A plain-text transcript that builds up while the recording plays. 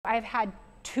I've had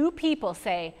 2 people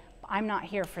say, I'm not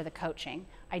here for the coaching.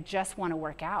 I just want to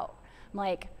work out. I'm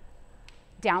like,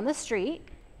 down the street,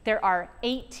 there are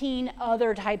 18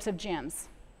 other types of gyms,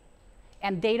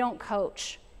 and they don't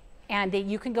coach, and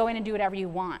you can go in and do whatever you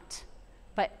want,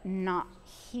 but not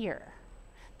here.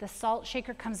 The salt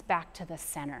shaker comes back to the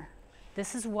center.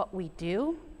 This is what we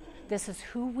do. This is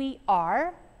who we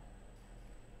are.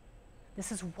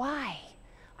 This is why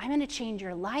I'm going to change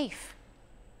your life.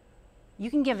 You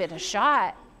can give it a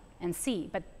shot and see,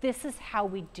 but this is how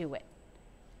we do it.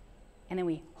 And then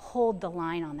we hold the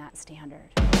line on that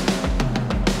standard.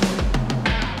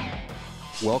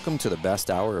 Welcome to the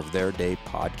Best Hour of Their Day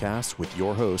podcast with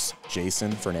your hosts,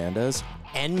 Jason Fernandez.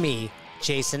 And me,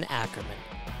 Jason Ackerman.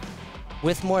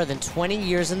 With more than 20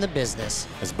 years in the business,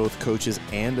 as both coaches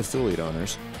and affiliate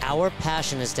owners, our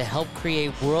passion is to help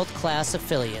create world-class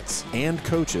affiliates and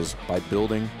coaches by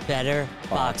building better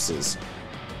boxes.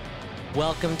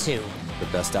 Welcome to the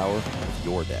best hour of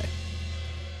your day.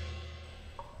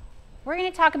 We're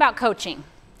going to talk about coaching,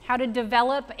 how to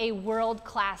develop a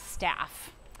world-class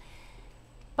staff.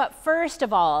 But first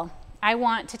of all, I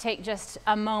want to take just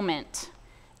a moment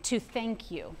to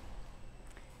thank you.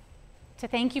 To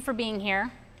thank you for being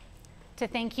here, to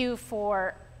thank you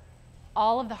for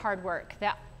all of the hard work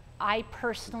that I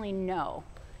personally know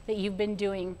that you've been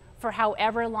doing for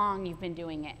however long you've been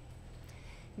doing it.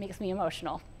 It makes me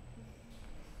emotional.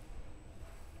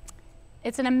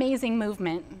 It's an amazing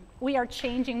movement. We are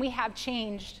changing, we have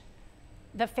changed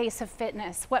the face of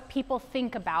fitness, what people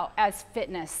think about as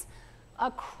fitness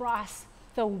across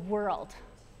the world.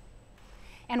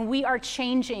 And we are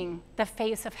changing the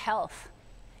face of health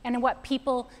and what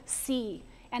people see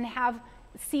and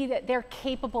see that they're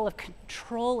capable of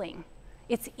controlling.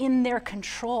 It's in their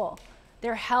control.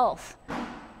 Their health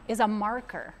is a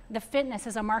marker. The fitness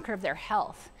is a marker of their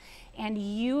health. And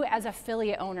you as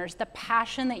affiliate owners, the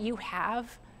passion that you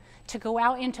have to go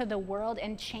out into the world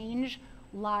and change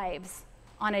lives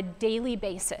on a daily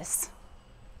basis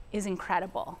is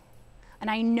incredible. And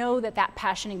I know that that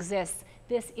passion exists.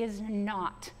 This is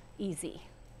not easy.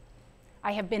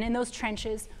 I have been in those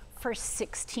trenches for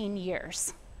 16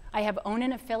 years. I have owned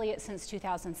an affiliate since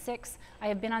 2006. I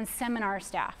have been on seminar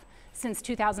staff since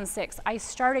 2006. I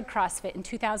started CrossFit in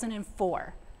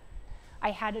 2004. I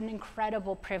had an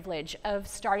incredible privilege of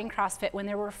starting CrossFit when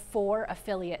there were 4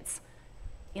 affiliates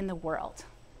in the world.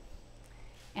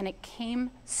 And it came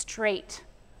straight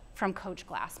from Coach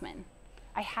Glassman.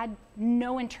 I had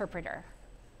no interpreter.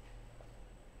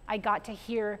 I got to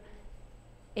hear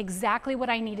exactly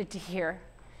what I needed to hear.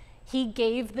 He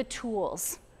gave the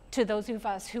tools to those of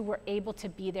us who were able to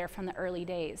be there from the early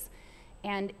days.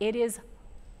 And it is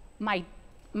my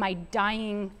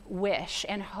dying wish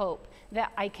and hope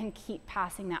that I can keep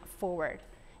passing that forward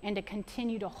and to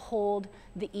continue to hold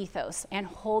the ethos and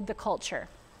hold the culture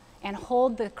and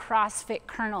hold the CrossFit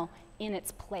kernel in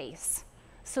its place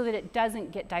so that it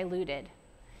doesn't get diluted.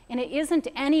 And it isn't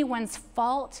anyone's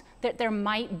fault that there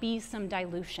might be some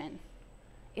dilution.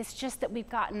 It's just that we've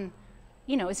gotten,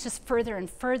 it's just further and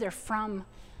further from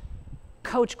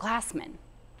Coach Glassman.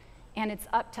 And it's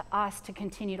up to us to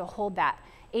continue to hold that.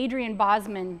 Adrian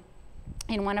Bosman,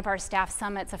 in one of our staff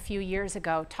summits a few years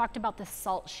ago, talked about the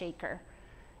salt shaker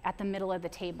at the middle of the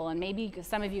table. And maybe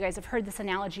some of you guys have heard this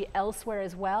analogy elsewhere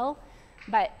as well,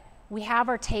 but we have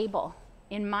our table.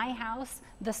 In my house,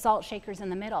 the salt shaker's in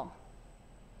the middle.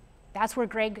 That's where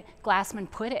Greg Glassman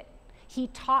put it. He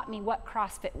taught me what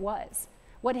CrossFit was,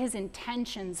 what his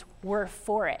intentions were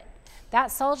for it.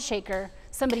 That salt shaker,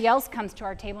 somebody else comes to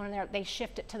our table and they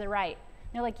shift it to the right.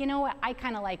 They're like, you know what, I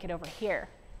kind of like it over here.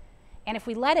 And if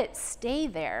we let it stay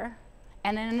there,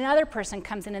 and then another person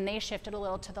comes in and they shift it a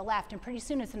little to the left, and pretty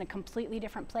soon it's in a completely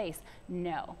different place.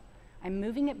 No, I'm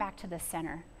moving it back to the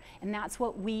center. And that's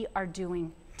what we are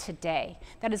doing today.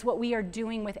 That is what we are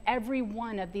doing with every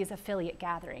one of these affiliate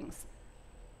gatherings.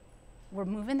 We're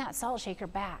moving that salt shaker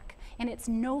back. And it's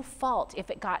no fault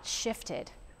if it got shifted.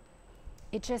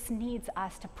 It just needs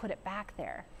us to put it back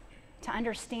there, to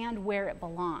understand where it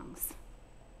belongs.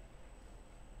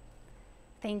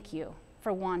 Thank you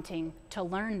for wanting to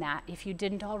learn that if you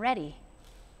didn't already.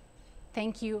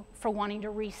 Thank you for wanting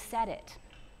to reset it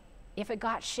if it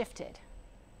got shifted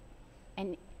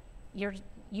and your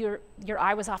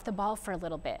eye was off the ball for a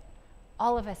little bit.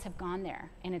 All of us have gone there,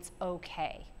 and it's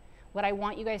okay. What I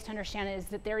want you guys to understand is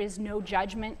that there is no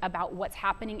judgment about what's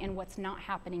happening and what's not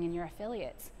happening in your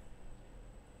affiliates.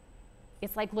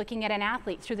 It's like looking at an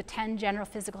athlete through the 10 general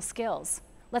physical skills.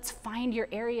 Let's find your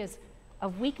areas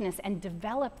of weakness and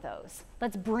develop those.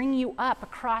 Let's bring you up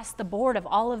across the board of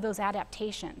all of those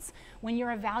adaptations. When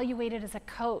you're evaluated as a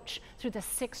coach through the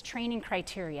 6 training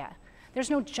criteria, there's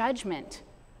no judgment.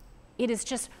 It is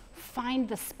just find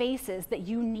the spaces that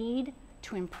you need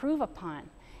to improve upon,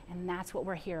 and that's what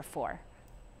we're here for.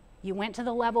 You went to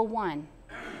the level 1,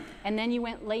 and then you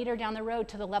went later down the road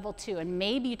to the level 2, and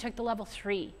maybe you took the level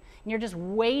 3, and you're just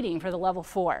waiting for the level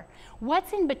 4.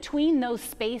 What's in between those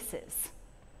spaces?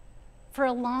 For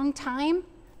a long time,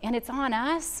 and it's on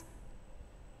us,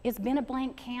 it's been a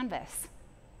blank canvas.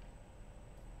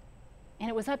 And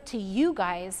it was up to you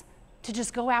guys to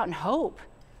just go out and hope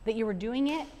that you were doing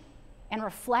it and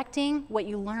reflecting what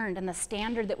you learned and the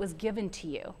standard that was given to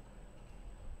you.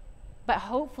 But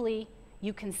hopefully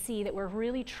you can see that we're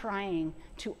really trying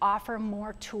to offer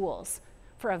more tools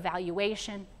for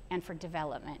evaluation and for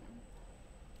development.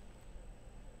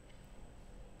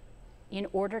 In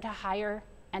order to hire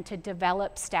and to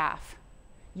develop staff,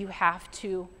 you have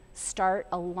to start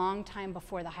a long time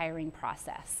before the hiring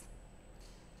process.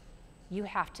 You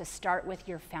have to start with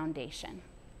your foundation.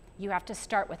 You have to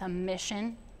start with a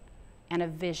mission and a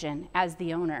vision as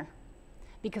the owner,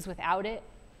 because without it,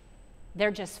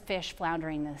 they're just fish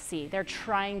floundering in the sea. They're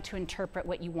trying to interpret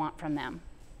what you want from them,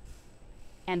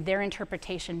 and their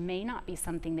interpretation may not be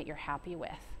something that you're happy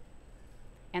with.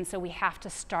 And so we have to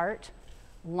start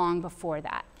long before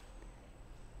that.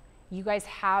 You guys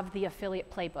have the affiliate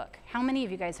playbook. How many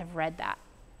of you guys have read that?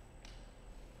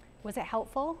 Was it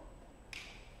helpful?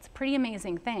 It's a pretty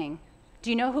amazing thing. Do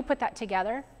you know who put that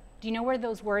together? Do you know where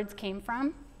those words came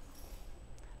from?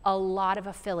 A lot of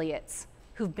affiliates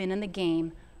who've been in the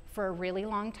game for a really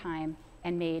long time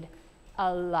and made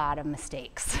a lot of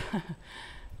mistakes.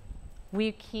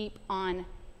 We keep on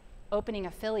opening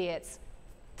affiliates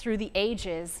through the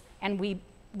ages, and we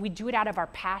do it out of our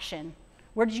passion.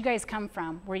 Where did you guys come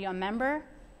from? Were you a member?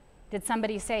 Did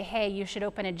somebody say, hey, you should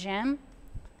open a gym?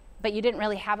 But you didn't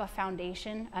really have a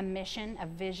foundation, a mission, a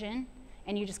vision,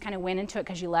 and you just kind of went into it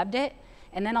because you loved it.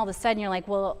 And then all of a sudden you're like,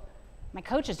 well, my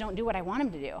coaches don't do what I want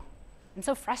them to do. I'm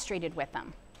so frustrated with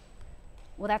them.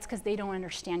 Well, that's because they don't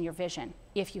understand your vision,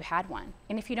 if you had one.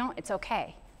 And if you don't, it's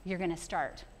okay. You're going to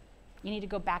start. You need to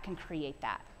go back and create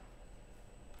that.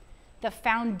 The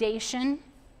foundation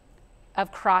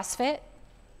of CrossFit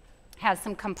has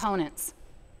some components.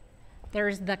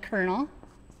 There's the Kernel.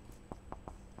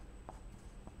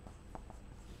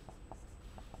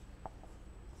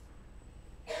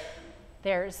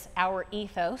 There's our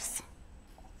Ethos.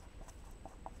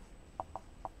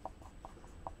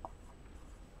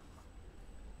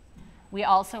 We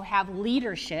also have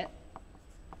leadership.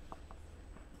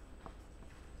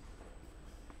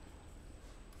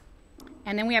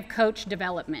 And then we have coach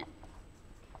development.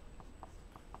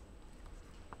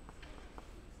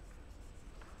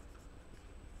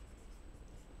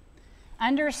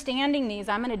 Understanding these,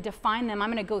 I'm going to define them, I'm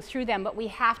going to go through them, but we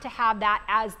have to have that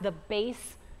as the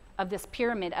base of this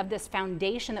pyramid, of this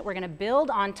foundation that we're going to build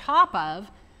on top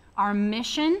of our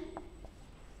mission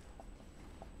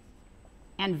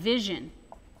and vision.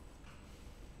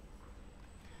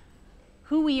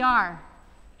 Who we are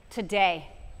today,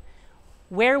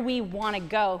 where we want to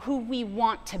go, who we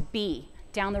want to be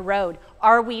down the road.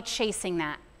 Are we chasing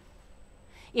that?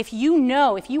 If you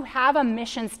know, if you have a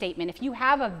mission statement, if you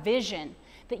have a vision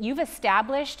that you've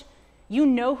established, you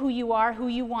know who you are, who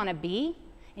you want to be,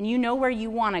 and you know where you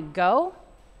want to go,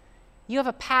 you have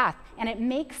a path, and it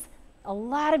makes a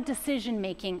lot of decision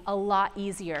making a lot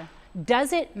easier.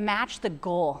 Does it match the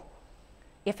goal?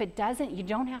 If it doesn't, you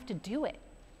don't have to do it.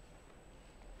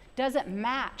 Does it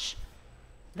match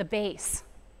the base?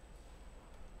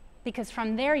 Because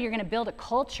from there, you're going to build a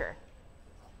culture.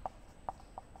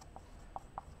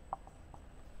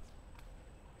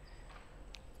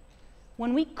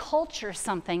 When we culture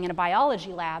something in a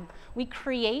biology lab, we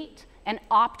create an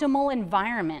optimal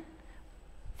environment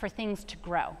for things to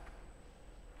grow.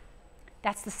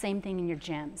 That's the same thing in your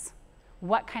gyms.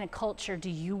 What kind of culture do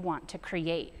you want to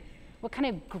create? What kind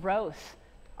of growth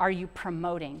are you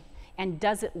promoting? And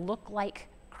does it look like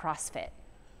CrossFit?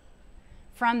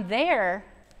 From there,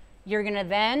 you're going to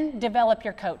then develop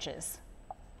your coaches,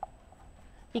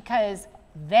 because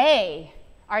they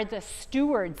are the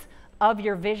stewards of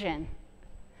your vision.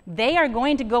 They are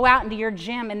going to go out into your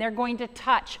gym and they're going to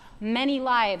touch many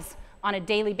lives on a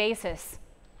daily basis.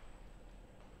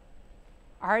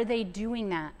 Are they doing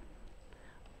that?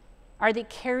 Are they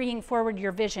carrying forward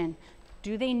your vision?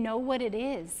 Do they know what it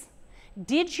is?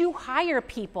 Did you hire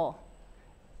people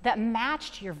that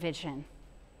matched your vision?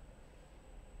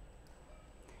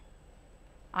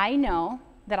 I know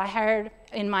that I hired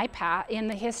in my in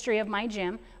the history of my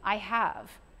gym, I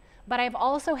have. But I've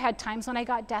also had times when I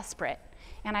got desperate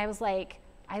and I was like,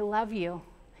 I love you.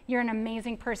 You're an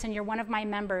amazing person. You're one of my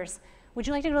members. Would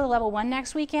you like to go to level 1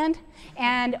 next weekend?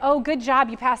 And, oh, good job,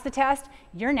 you passed the test.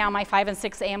 You're now my 5 and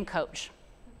 6 a.m. coach.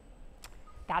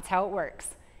 That's how it works.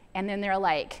 And then they're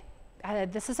like,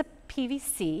 this is a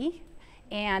PVC,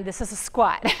 and this is a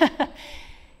squat.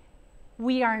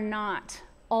 We are not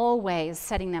always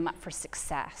setting them up for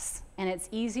success. And it's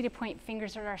easy to point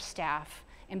fingers at our staff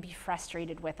and be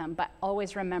frustrated with them, but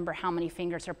always remember how many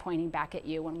fingers are pointing back at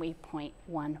you when we point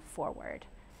one forward.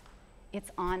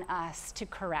 It's on us to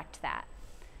correct that.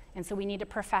 And so we need to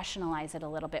professionalize it a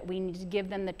little bit. We need to give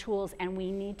them the tools, and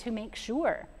we need to make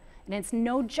sure. And it's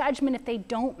no judgment if they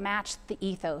don't match the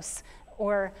ethos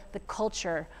or the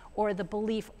culture or the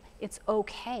belief. It's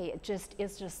okay.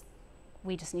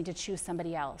 We just need to choose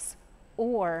somebody else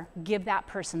or give that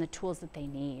person the tools that they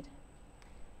need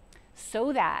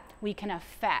so that we can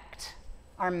affect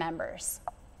our members.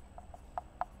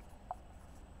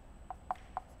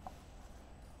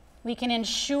 We can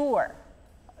ensure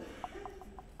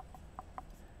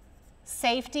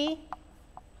safety,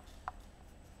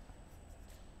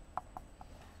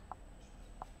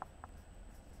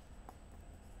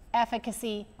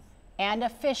 efficacy, and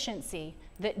efficiency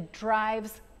that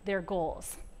drives their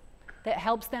goals, that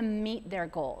helps them meet their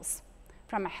goals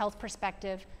from a health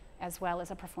perspective as well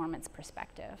as a performance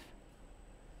perspective.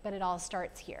 But it all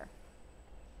starts here.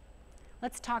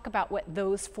 Let's talk about what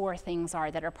those 4 things are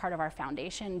that are part of our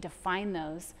foundation, define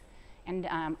those, and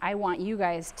I want you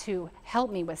guys to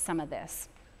help me with some of this.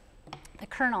 The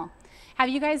Kernel. Have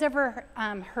you guys ever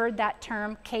heard that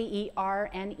term,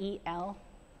 Kernel?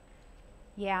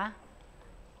 Yeah?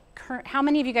 How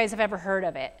many of you guys have ever heard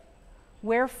of it?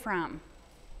 Where from?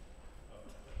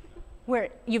 Where?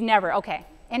 You've never, okay.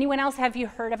 Anyone else, have you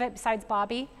heard of it besides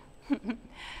Bobby?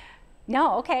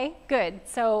 No, okay, good.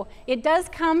 So it does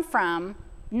come from,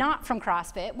 not from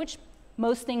CrossFit, which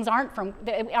most things are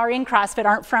in CrossFit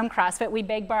aren't from CrossFit. We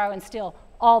beg, borrow, and steal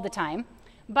all the time.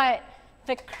 But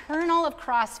the kernel of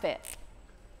CrossFit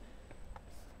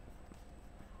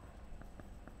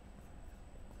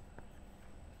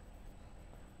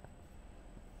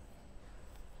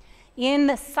in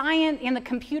the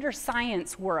computer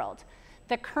science world,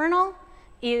 the kernel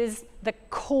is the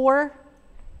core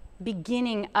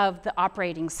beginning of the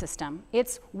operating system.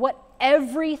 It's what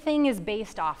everything is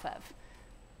based off of.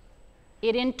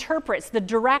 It interprets the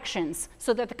directions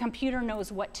so that the computer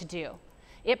knows what to do.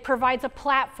 It provides a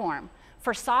platform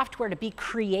for software to be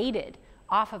created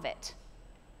off of it.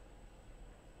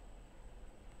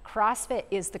 CrossFit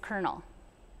is the kernel,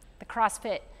 the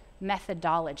CrossFit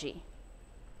methodology.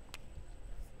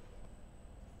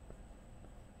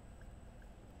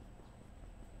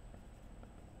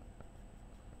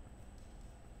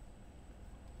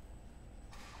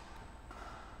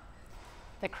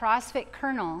 The CrossFit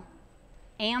kernel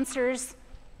answers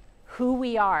who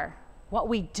we are, what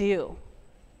we do.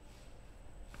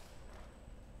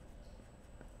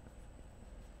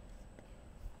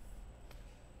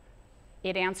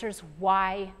 It answers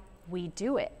why we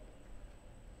do it.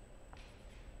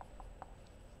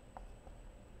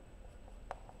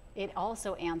 It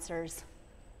also answers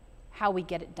how we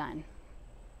get it done.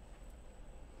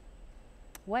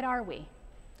 What are we?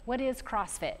 What is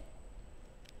CrossFit?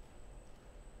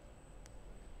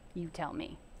 You tell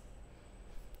me.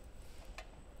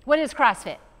 What is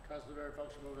CrossFit? Constantly varied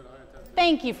functional movement, high intensity.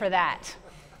 Thank you for that.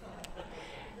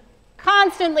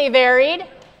 Constantly varied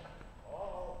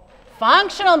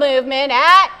functional movement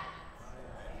at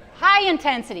high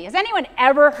intensity. Has anyone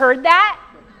ever heard that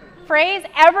phrase?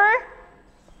 Ever?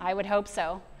 I would hope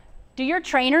so. Do your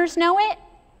trainers know it?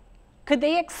 Could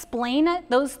they explain it,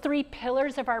 those 3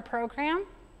 pillars of our program?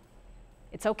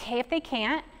 It's okay if they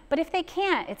can't. But if they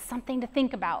can't, it's something to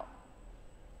think about.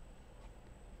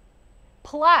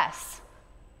 Plus,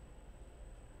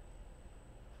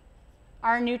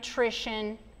 our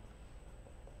nutrition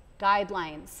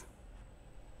guidelines.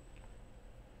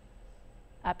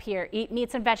 Up here, eat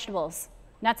meats and vegetables,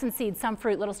 nuts and seeds, some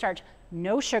fruit, little starch,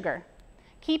 no sugar.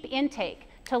 Keep intake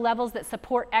to levels that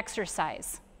support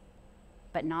exercise,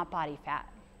 but not body fat.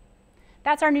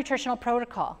 That's our nutritional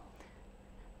protocol.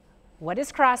 What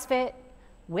is CrossFit?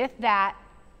 With that,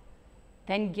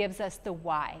 then gives us the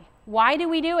why. Why do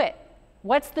we do it?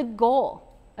 What's the goal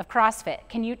of CrossFit?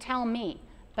 Can you tell me,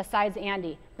 besides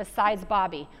Andy, besides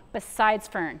Bobby, besides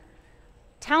Fern?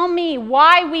 Tell me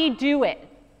why we do it.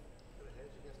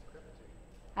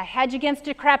 A hedge against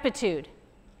decrepitude.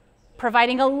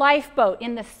 Providing a lifeboat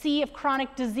in the sea of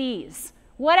chronic disease.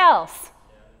 What else?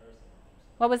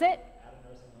 What was it?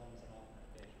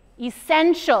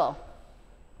 Essential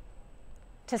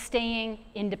to staying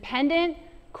independent,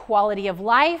 quality of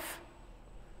life,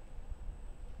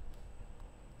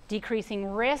 decreasing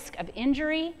risk of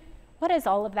injury. What is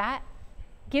all of that?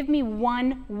 Give me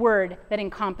one word that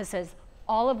encompasses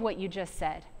all of what you just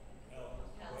said.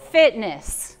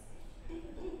 Fitness.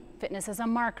 Fitness is a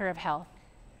marker of health.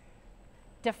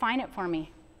 Define it for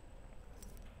me.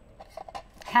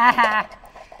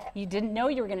 You didn't know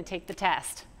you were going to take the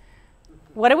test.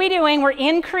 What are we doing? We're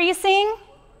increasing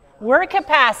work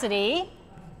capacity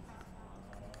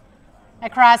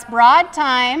across broad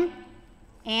time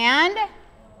and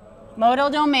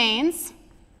modal domains.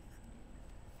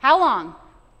 How long?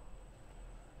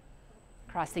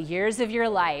 Across the years of your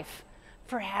life,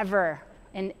 forever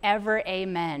and ever,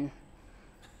 amen.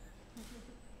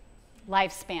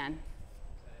 Lifespan.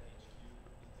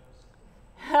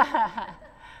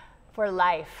 For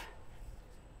life.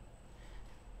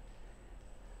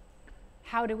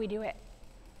 How do we do it?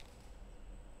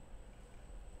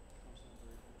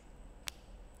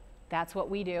 That's what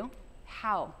we do.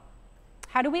 How?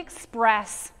 How do we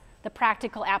express the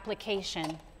practical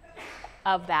application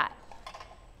of that?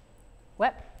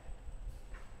 What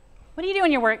do you do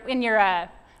in your work, what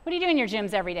do you do in your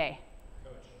gyms every day?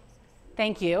 Coach.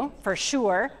 Thank you, for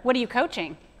sure. What are you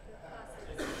coaching?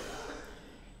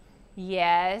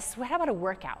 Yes. How about a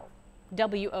workout?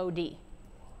 WOD.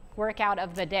 Workout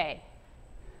of the day.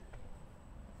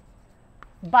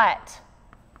 But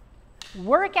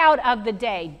workout of the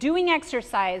day, doing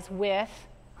exercise with,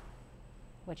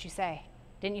 what'd you say?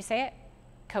 Didn't you say it?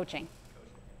 Coaching.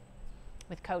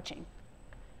 With coaching.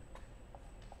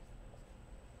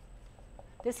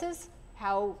 This is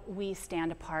how we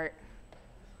stand apart.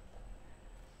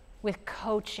 With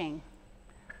coaching.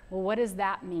 Well, what does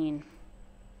that mean?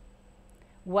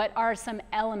 What are some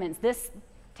elements? This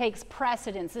takes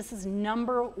precedence. This is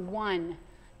number one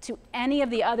to any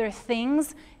of the other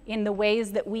things in the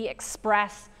ways that we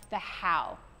express the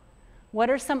how. What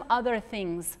are some other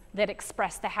things that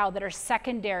express the how that are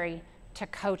secondary to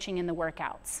coaching in the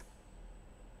workouts?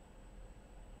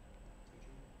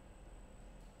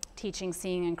 Teaching,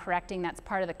 seeing, and correcting, that's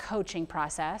part of the coaching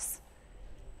process.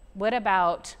 What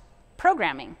about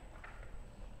programming?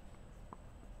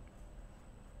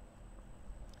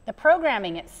 The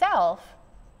programming itself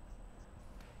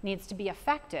needs to be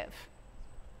effective.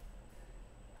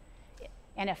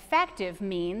 And effective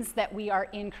means that we are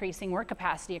increasing work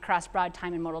capacity across broad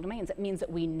time and modal domains. It means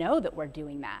that we know that we're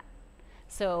doing that.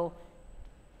 So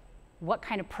what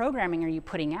kind of programming are you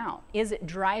putting out? Is it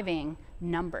driving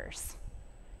numbers?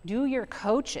 Do your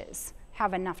coaches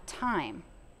have enough time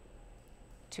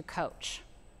to coach?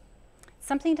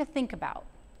 Something to think about.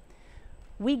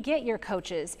 We get your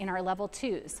coaches in our level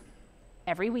 2s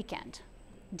every weekend.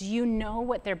 Do you know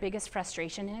what their biggest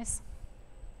frustration is?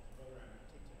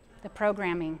 The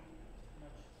programming.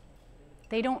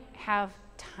 They don't have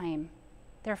time.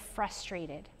 They're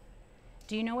frustrated.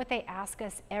 Do you know what they ask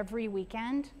us every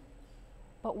weekend?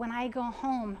 But when I go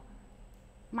home,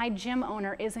 my gym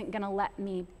owner isn't going to let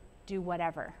me do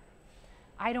whatever.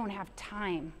 I don't have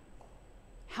time.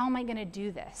 How am I going to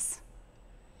do this?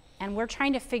 And we're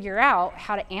trying to figure out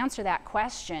how to answer that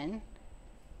question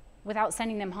without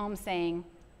sending them home saying,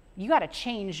 you got to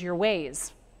change your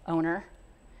ways, owner.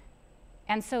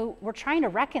 And so we're trying to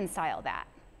reconcile that.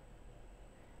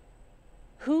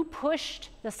 Who pushed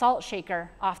the salt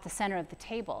shaker off the center of the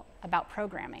table about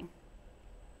programming?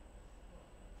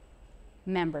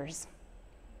 Members.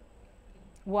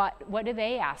 What do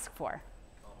they ask for?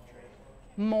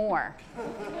 More.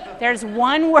 There's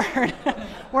one word.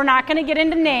 We're not going to get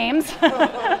into names.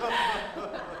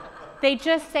 They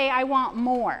just say, I want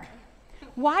more.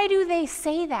 Why do they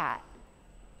say that?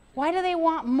 Why do they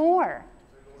want more?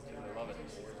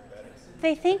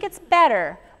 They think it's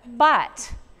better,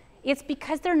 but it's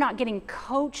because they're not getting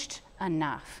coached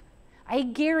enough. I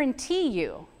guarantee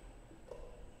you,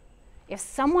 if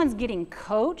someone's getting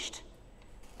coached,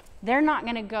 they're not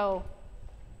going to go,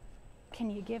 can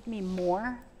you give me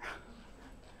more?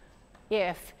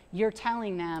 If you're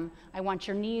telling them, I want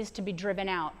your knees to be driven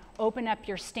out, open up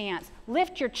your stance,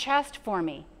 lift your chest for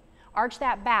me, arch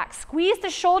that back, squeeze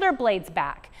the shoulder blades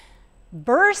back,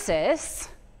 versus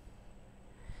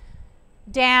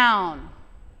down,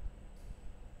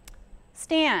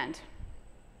 stand.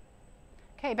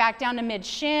 Okay, back down to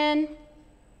mid-shin,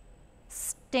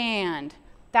 stand.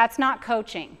 That's not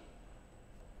coaching.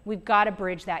 We've got to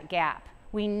bridge that gap.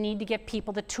 We need to give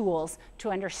people the tools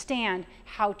to understand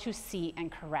how to see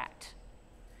and correct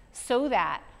so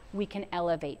that we can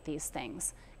elevate these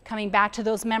things. Coming back to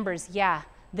those members, yeah,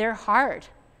 they're hard.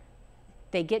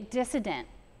 They get dissident.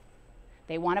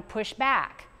 They want to push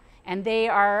back. And they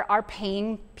are our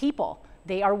paying people.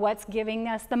 They are what's giving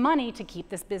us the money to keep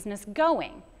this business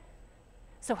going.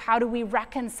 So how do we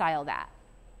reconcile that?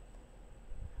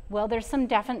 Well, there's some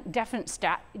different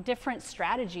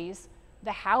strategies.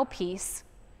 The how piece,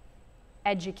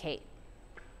 educate.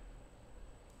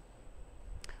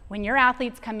 When your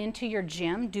athletes come into your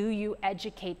gym, do you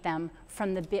educate them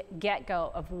from the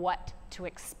get-go of what to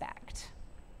expect?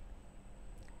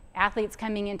 Athletes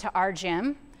coming into our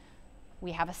gym,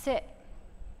 we have a sit,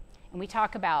 and we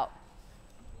talk about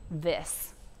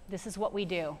this. This is what we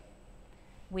do.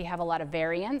 We have a lot of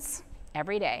variance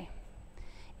every day,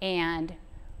 and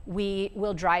we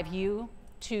will drive you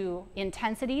to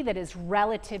intensity that is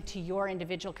relative to your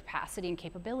individual capacity and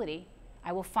capability.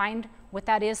 I will find what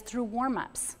that is through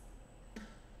warm-ups.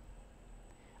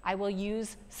 I will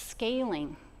use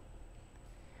scaling.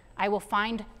 I will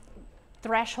find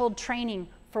threshold training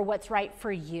for what's right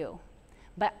for you.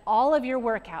 But all of your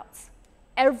workouts,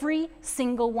 every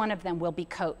single one of them will be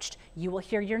coached. You will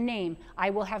hear your name. I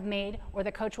will have made, or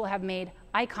the coach will have made,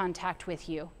 eye contact with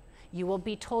you. You will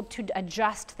be told to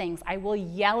adjust things. I will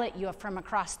yell at you from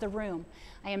across the room.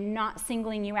 I am not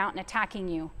singling you out and attacking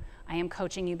you. I am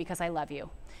coaching you because I love you.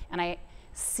 And I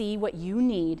see what you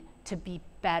need to be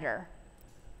better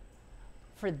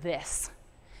for this.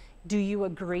 Do you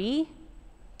agree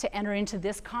to enter into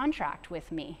this contract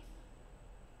with me?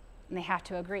 And they have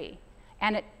to agree.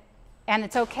 And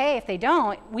it's okay if they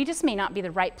don't. We just may not be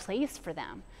the right place for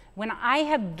them. When I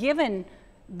have given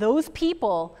those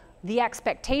people the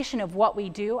expectation of what we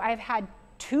do, I've had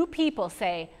 2 people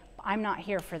say, I'm not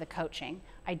here for the coaching.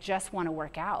 I just want to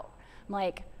work out. I'm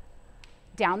like,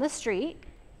 down the street,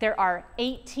 there are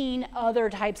 18 other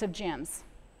types of gyms,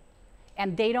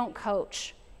 and they don't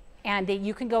coach. And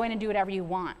you can go in and do whatever you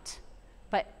want,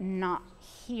 but not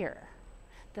here.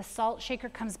 The salt shaker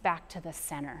comes back to the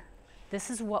center. This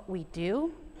is what we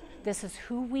do. This is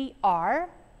who we are.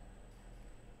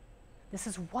 This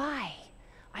is why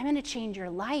I'm going to change your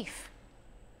life.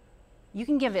 You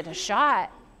can give it a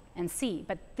shot and see,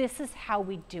 but this is how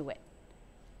we do it.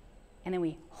 And then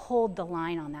we hold the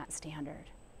line on that standard.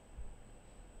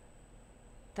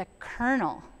 The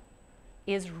kernel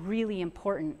is really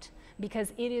important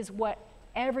because it is what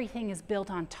everything is built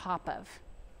on top of.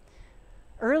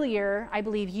 Earlier, I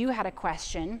believe you had a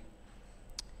question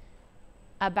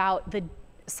about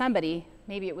somebody,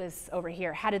 maybe it was over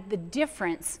here, had the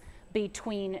difference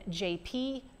between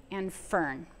JP and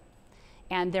Fern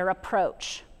and their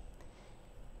approach.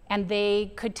 And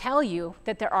they could tell you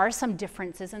that there are some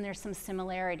differences and there's some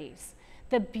similarities.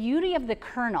 The beauty of the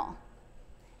kernel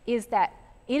is that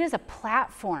it is a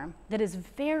platform that is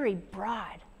very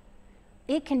broad.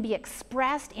 It can be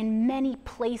expressed in many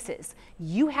places.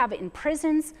 You have it in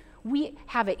prisons. We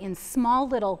have it in small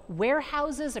little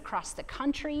warehouses across the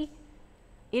country.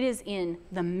 It is in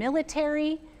the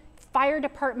military, fire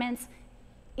departments.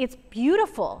 It's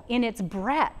beautiful in its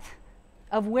breadth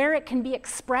of where it can be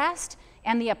expressed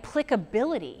and the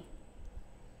applicability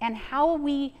and how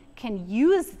we can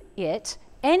use it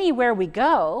anywhere we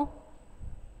go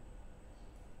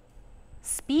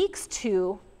speaks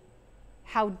to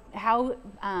how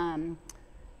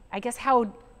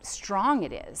strong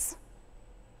it is.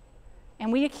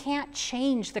 And we can't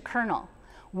change the kernel.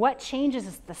 What changes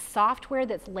is the software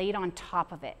that's laid on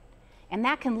top of it. And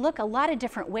that can look a lot of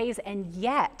different ways and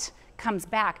yet comes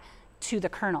back to the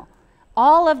kernel.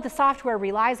 All of the software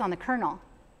relies on the kernel.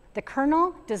 The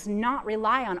kernel does not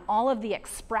rely on all of the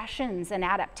expressions and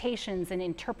adaptations and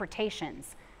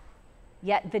interpretations.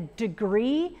 Yet the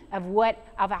degree of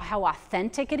how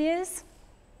authentic it is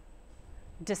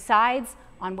decides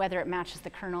on whether it matches the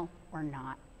kernel or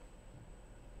not.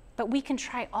 But we can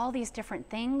try all these different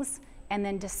things and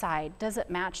then decide, does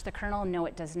it match the kernel? No,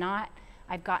 it does not.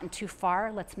 I've gotten too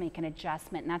far, let's make an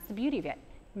adjustment. And that's the beauty of it,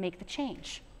 make the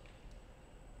change.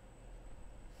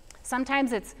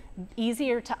 Sometimes it's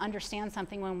easier to understand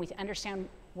something when we understand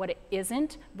what it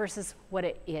isn't versus what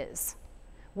it is.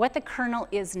 What the kernel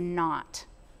is not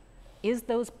is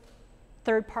those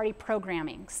third-party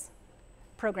programs,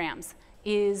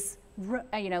 is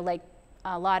like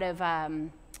a lot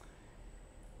of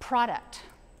product,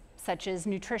 such as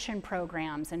nutrition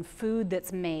programs and food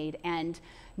that's made and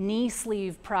knee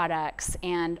sleeve products,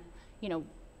 and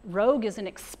Rogue is an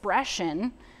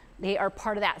expression. They are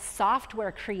part of that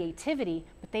software creativity,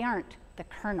 but they aren't the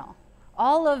kernel.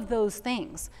 All of those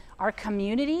things. Our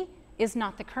community is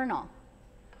not the kernel.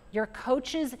 Your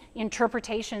coach's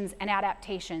interpretations and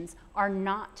adaptations are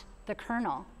not the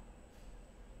kernel.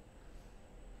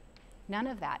 None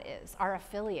of that is. Our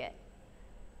affiliate,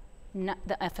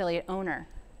 the affiliate owner.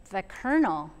 The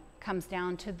kernel comes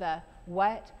down to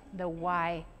what the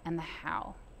why, and the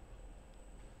how.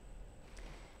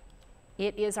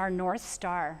 It is our North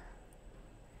Star,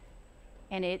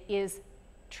 and it is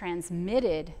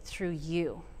transmitted through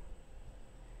you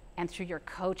and through your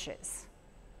coaches.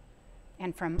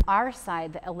 And from our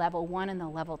side, the level 1 and the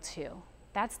level 2.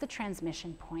 That's the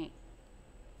transmission point.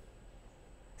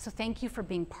 So thank you for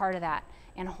being part of that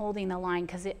and holding the line,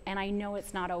 and I know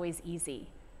it's not always easy.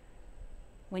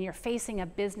 When you're facing a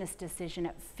business decision,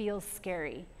 it feels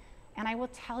scary. And I will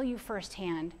tell you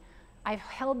firsthand, I've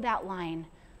held that line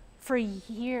for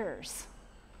years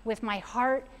with my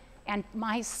heart and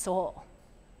my soul.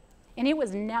 And it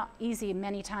was not easy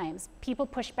many times. People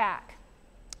pushed back.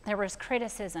 There was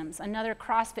criticisms. Another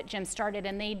CrossFit gym started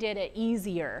and they did it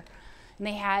easier. And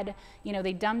they had,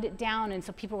 they dumbed it down, and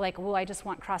so people were like, "Oh, I just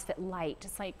want CrossFit light."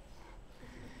 It's like,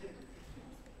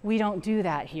 we don't do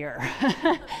that here.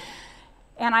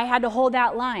 And I had to hold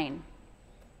that line.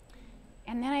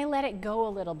 And then I let it go a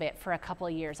little bit for a couple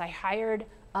of years. I hired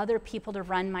other people to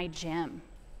run my gym.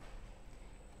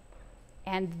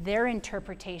 And their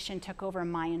interpretation took over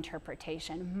my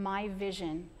interpretation. My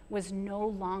vision was no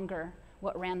longer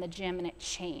what ran the gym, and it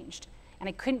changed. And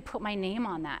I couldn't put my name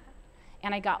on that.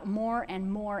 And I got more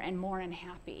and more and more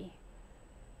unhappy.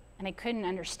 And I couldn't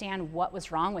understand what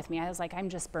was wrong with me. I was like, I'm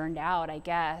just burned out, I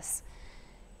guess.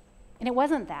 And it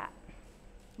wasn't that.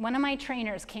 One of my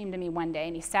trainers came to me one day,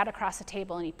 and he sat across the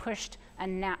table, and he pushed a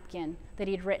napkin that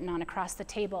he'd written on across the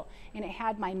table, and it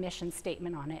had my mission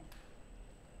statement on it.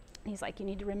 And he's like, "You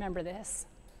need to remember this.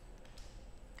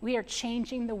 We are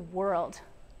changing the world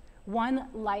one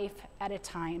life at a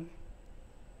time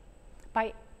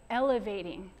by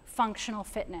elevating functional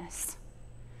fitness,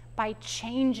 by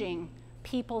changing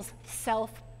people's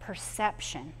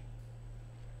self-perception,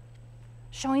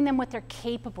 showing them what they're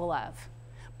capable of,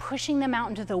 pushing them out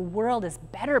into the world as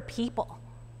better people,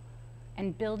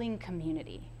 and building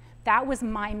community." That was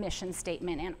my mission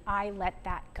statement, and I let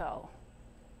that go.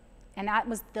 And that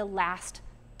was the last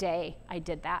day I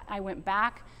did that. I went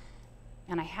back,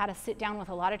 and I had to sit down with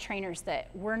a lot of trainers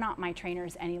that were not my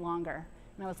trainers any longer.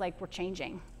 And I was like, we're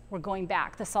changing. We're going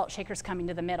back. The salt shaker's coming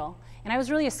to the middle. And I was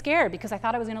really scared because I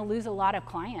thought I was going to lose a lot of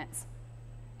clients.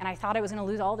 And I thought I was going to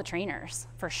lose all the trainers,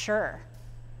 for sure.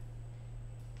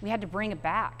 We had to bring it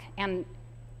back. And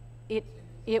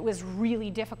it was really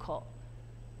difficult.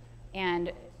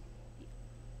 And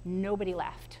nobody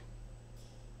left.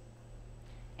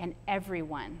 And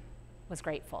everyone was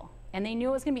grateful. And they knew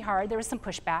it was going to be hard. There was some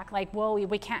pushback, like, "Well,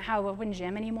 we can't have an open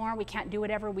gym anymore. We can't do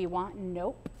whatever we want."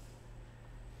 Nope.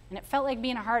 And it felt like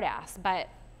being a hard ass. But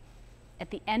at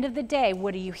the end of the day,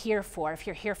 what are you here for? If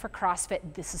you're here for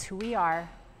CrossFit, this is who we are.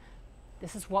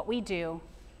 This is what we do.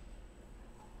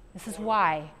 This is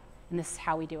why. And this is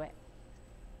how we do it.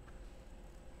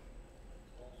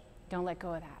 Don't let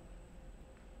go of that.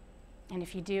 And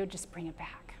if you do, just bring it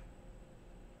back.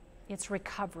 It's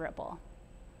recoverable.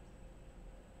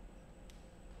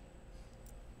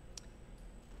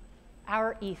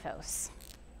 Our ethos.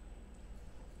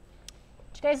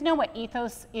 Do you guys know what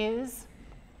ethos is?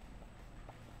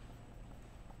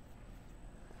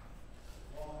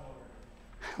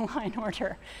 Law and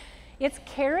order. It's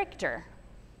character.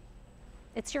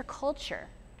 It's your culture.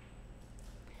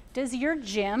 Does your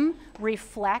gym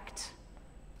reflect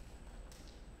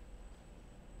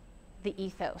the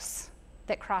ethos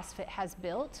that CrossFit has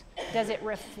built? Does it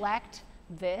reflect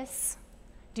this?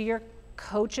 Do your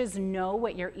coaches know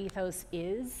what your ethos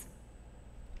is?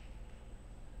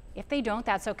 If they don't,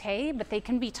 that's okay, but they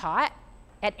can be taught.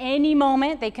 At any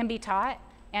moment, they can be taught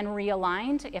and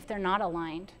realigned if they're not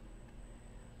aligned.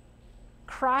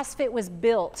 CrossFit was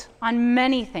built on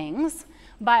many things,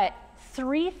 but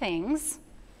 3 things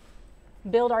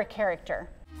build our character.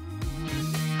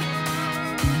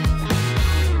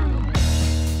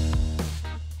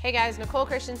 Hey guys, Nicole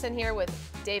Christensen here with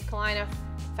Dave Kalina,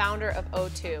 founder of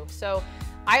O2. So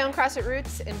I own CrossFit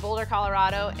Roots in Boulder,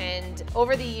 Colorado, and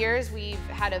over the years we've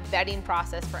had a vetting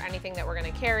process for anything that we're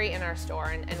going to carry in our store.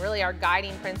 And really our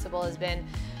guiding principle has been,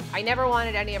 I never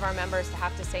wanted any of our members to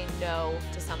have to say no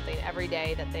to something every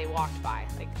day that they walked by.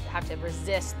 Like have to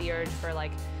resist the urge for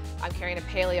like, I'm carrying a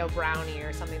paleo brownie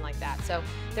or something like that. So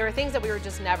there were things that we were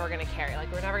just never gonna carry.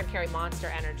 Like we're never gonna carry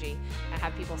Monster Energy and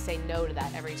have people say no to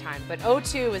that every time. But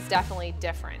O2 is definitely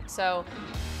different. So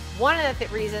one of the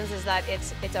reasons is that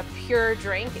it's a pure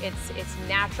drink. It's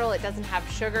natural. It doesn't have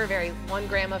sugar, 1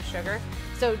 gram of sugar.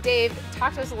 So Dave,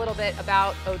 talk to us a little bit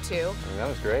about O2. I mean, that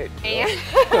was great.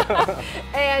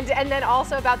 And, and then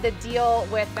also about the deal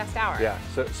with Best Hour. Yeah,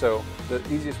 so the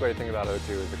easiest way to think about O2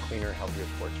 is a cleaner, healthier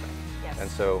sports drink. Yes. And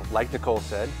so, like Nicole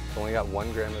said, it's only got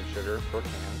 1 gram of sugar per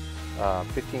can.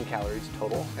 15 calories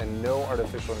total, and no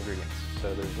artificial ingredients.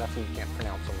 So there's nothing you can't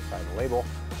pronounce on the side of the label.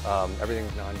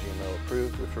 Everything's non-GMO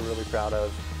approved, which we're really proud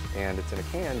of, and it's in a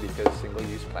can because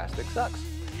single-use plastic sucks.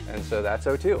 And so that's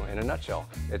O2 in a nutshell.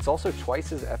 It's also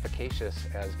twice as efficacious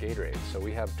as Gatorade. So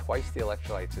we have twice the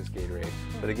electrolytes as Gatorade,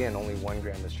 but again, only 1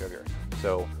 gram of sugar.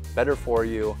 So better for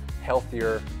you,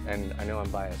 healthier, and I know I'm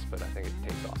biased, but I think it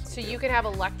tastes awesome. So you can have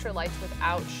electrolytes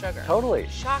without sugar. Totally.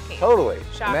 Shocking. Totally.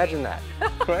 Shocking. Imagine that,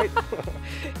 right?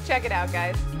 Check it out,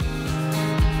 guys.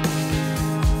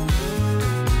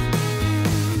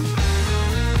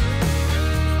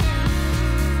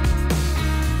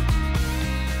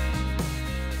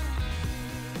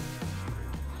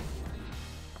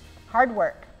 Hard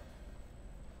work.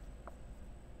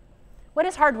 What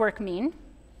does hard work mean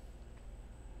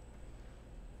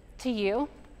to you?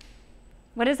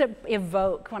 What does it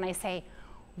evoke when I say,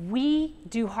 we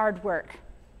do hard work?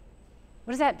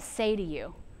 What does that say to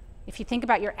you? If you think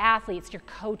about your athletes, your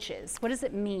coaches, what does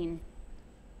it mean?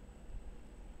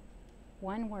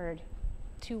 1 word,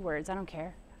 2 words, I don't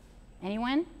care.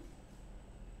 Anyone?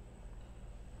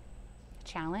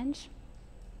 Challenge?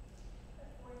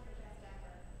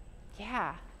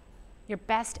 Yeah, your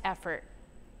best effort.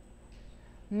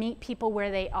 Meet people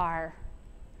where they are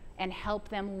and help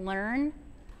them learn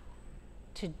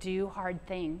to do hard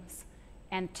things,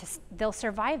 and they'll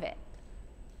survive it.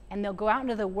 And they'll go out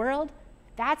into the world.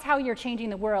 That's how you're changing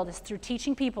the world, is through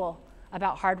teaching people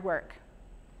about hard work.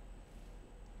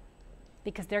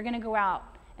 Because they're gonna go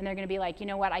out and they're gonna be like, you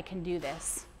know what, I can do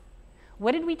this.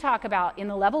 What did we talk about in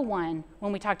the level 1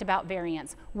 when we talked about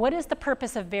variance? What is the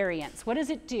purpose of variance? What does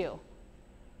it do?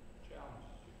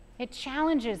 It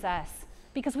challenges us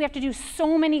because we have to do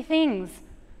so many things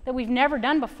that we've never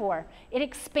done before. It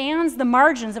expands the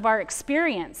margins of our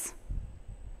experience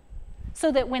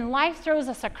so that when life throws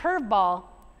us a curveball,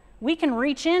 we can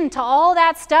reach into all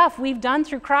that stuff we've done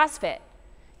through CrossFit.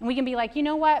 And we can be like, you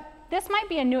know what? This might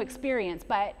be a new experience,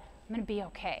 but I'm gonna be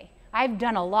okay. I've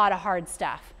done a lot of hard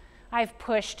stuff. I've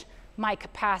pushed my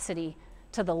capacity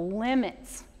to the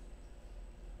limits.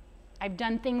 I've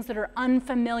done things that are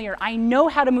unfamiliar. I know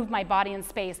how to move my body in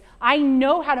space. I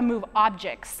know how to move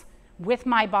objects with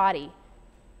my body.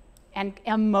 And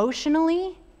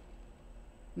emotionally,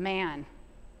 man,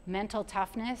 mental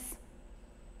toughness,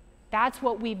 that's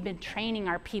what we've been training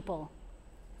our people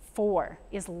for,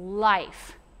 is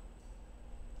life.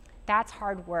 That's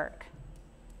hard work.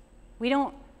 We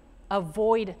don't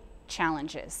avoid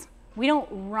challenges. We don't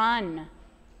run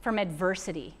from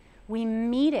adversity. We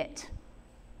meet it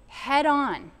head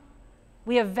on.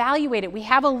 We evaluate it. We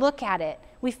have a look at it.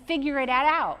 We figure it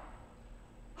out.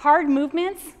 Hard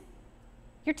movements?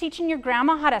 You're teaching your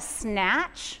grandma how to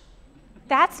snatch?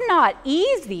 That's not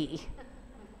easy.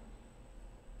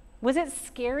 Was it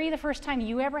scary the first time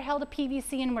you ever held a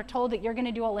PVC and were told that you're going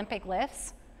to do Olympic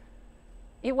lifts?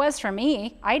 It was for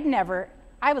me. I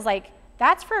was like,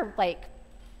 that's for like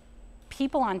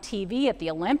people on TV at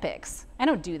the Olympics. I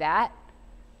don't do that.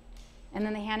 And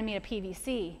then they handed me a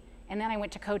PVC. And then I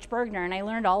went to Coach Bergner and I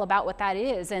learned all about what that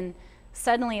is. And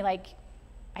suddenly, like,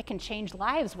 I can change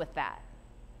lives with that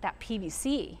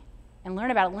PVC, and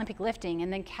learn about Olympic lifting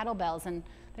and then kettlebells. And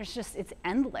it's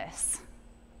endless.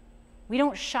 We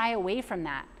don't shy away from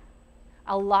that.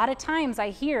 A lot of times I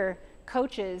hear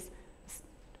coaches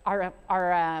are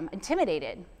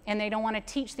intimidated and they don't want to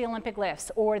teach the Olympic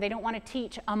lifts, or they don't want to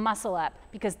teach a muscle up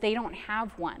because they don't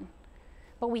have one.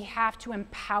 But we have to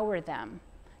empower them,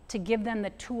 to give them the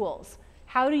tools.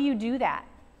 How do you do that?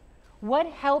 What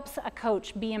helps a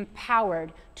coach be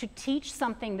empowered to teach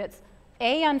something that's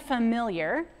A,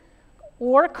 unfamiliar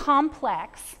or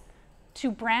complex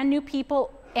to brand new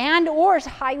people and or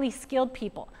highly skilled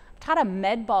people? I've taught a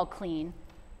med ball clean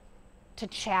to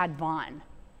Chad Vaughn,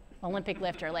 Olympic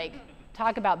lifter. Like,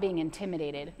 talk about being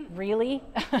intimidated. Really?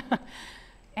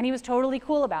 And he was totally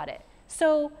cool about it.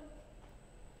 So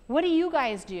what do you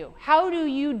guys do? How do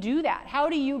you do that? How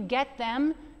do you get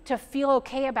them to feel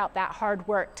okay about that hard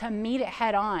work, to meet it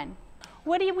head on?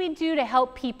 What do we do to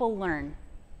help people learn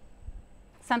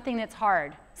something that's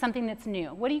hard, something that's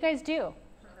new? What do you guys do?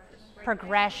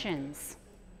 Progressions,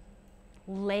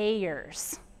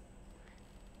 layers.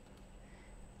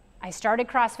 I started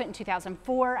CrossFit in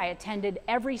 2004. I attended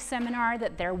every seminar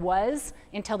that there was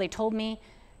until they told me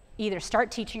either start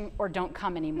teaching or don't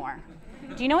come anymore.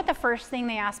 Do you know what the first thing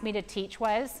they asked me to teach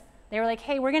was? They were like,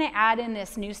 hey, we're gonna add in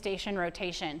this new station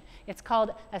rotation. It's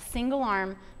called a single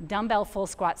arm dumbbell full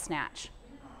squat snatch.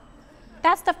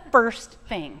 That's the first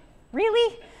thing.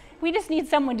 Really? We just need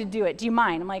someone to do it. Do you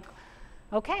mind? I'm like,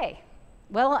 okay.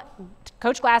 Well,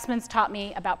 Coach Glassman's taught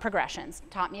me about progressions,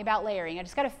 taught me about layering. I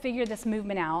just got to figure this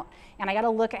movement out, and I got to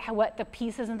look at what the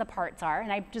pieces and the parts are,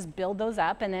 and I just build those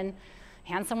up and then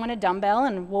hand someone a dumbbell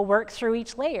and we'll work through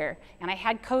each layer. And I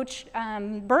had Coach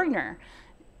Bergner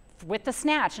with the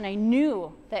snatch, and I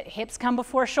knew that hips come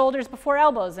before shoulders, before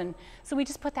elbows, and so we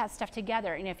just put that stuff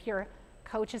together. And if your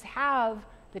coaches have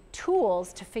the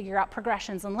tools to figure out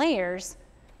progressions and layers,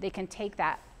 they can take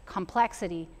that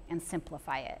complexity and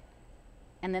simplify it.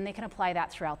 And then they can apply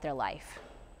that throughout their life.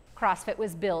 CrossFit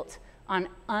was built on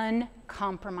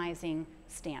uncompromising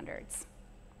standards.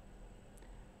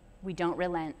 We don't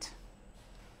relent.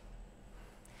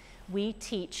 We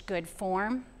teach good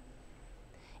form,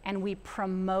 and we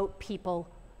promote people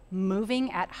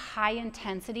moving at high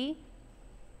intensity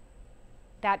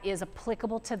that is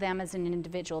applicable to them as an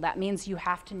individual. That means you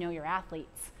have to know your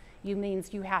athletes. It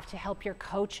means you have to help your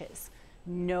coaches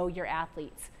know your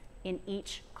athletes in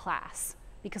each class,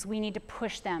 because we need to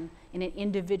push them in an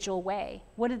individual way.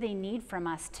 What do they need from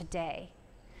us today?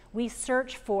 We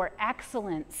search for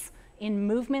excellence in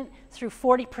movement through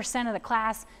 40% of the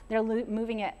class. They're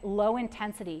moving at low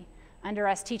intensity under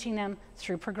us teaching them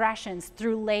through progressions,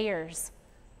 through layers.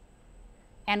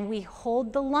 And we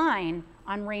hold the line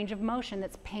on range of motion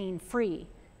that's pain-free.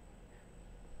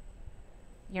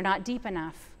 You're not deep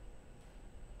enough.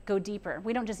 Go deeper.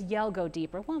 We don't just yell, go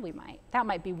deeper. Well, we might. That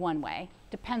might be one way.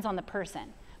 Depends on the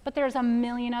person. But there's a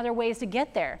million other ways to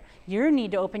get there. You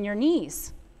need to open your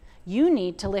knees. You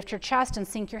need to lift your chest and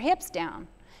sink your hips down.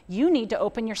 You need to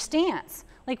open your stance.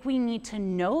 Like, we need to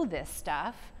know this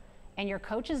stuff, and your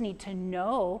coaches need to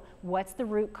know what's the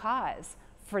root cause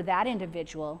for that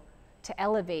individual to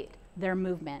elevate their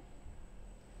movement.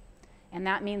 And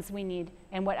that means we need,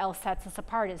 and what else sets us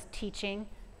apart is teaching,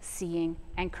 seeing,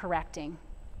 and correcting.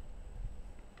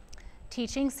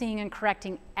 Teaching, seeing, and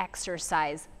correcting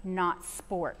exercise, not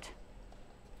sport.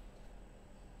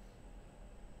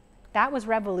 That was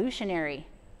revolutionary.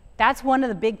 That's one of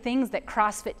the big things that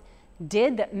CrossFit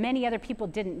did that many other people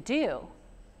didn't do.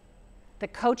 The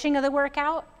coaching of the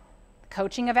workout,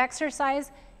 coaching of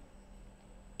exercise,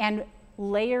 and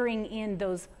layering in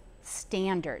those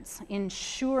standards,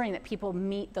 ensuring that people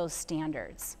meet those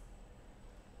standards.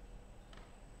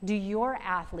 Do your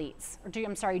athletes, or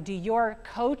do your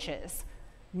coaches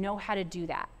know how to do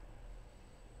that?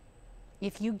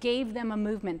 If you gave them a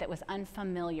movement that was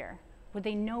unfamiliar, would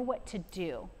they know what to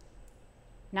do?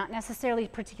 Not necessarily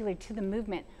particularly to the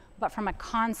movement, but from a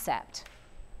concept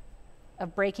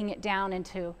of breaking it down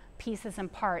into pieces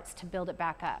and parts to build it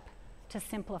back up, to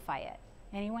simplify it.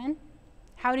 Anyone?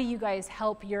 How do you guys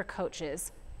help your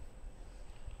coaches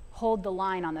hold the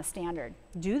line on the standard?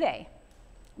 Do they?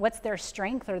 What's their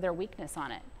strength or their weakness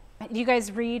on it? Do you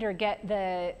guys read or get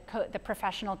the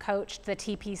Professional Coach, the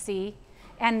TPC?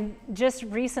 And just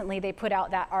recently they put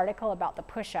out that article about the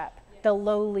push-up, the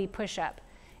lowly push-up,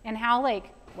 and how,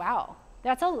 like, wow,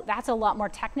 that's a lot more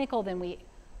technical than we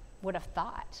would have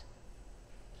thought.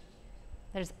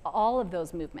 There's all of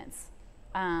those movements.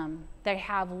 They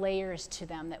have layers to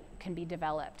them that can be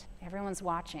developed. Everyone's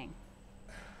watching.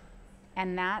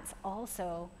 And that's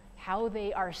also how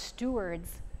they are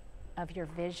stewards of your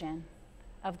vision,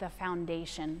 of the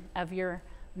foundation, of your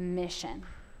mission,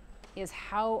 is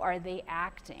how are they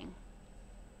acting.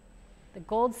 The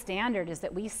gold standard is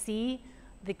that we see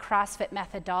the CrossFit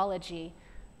methodology,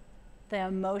 the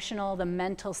emotional, the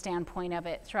mental standpoint of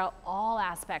it throughout all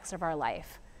aspects of our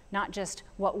life, not just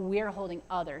what we're holding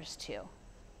others to,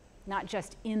 not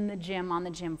just in the gym, on the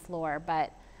gym floor,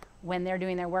 but when they're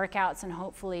doing their workouts and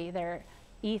hopefully their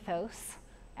ethos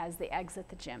as they exit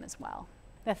the gym as well.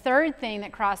 The third thing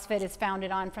that CrossFit is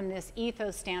founded on from this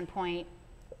ethos standpoint,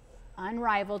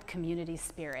 unrivaled community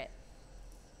spirit.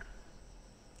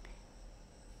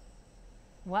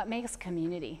 What makes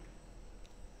community?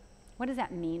 What does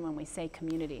that mean when we say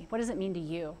community? What does it mean to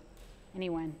you?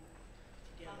 Anyone?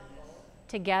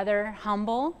 Together,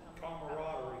 humble,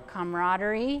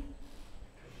 camaraderie,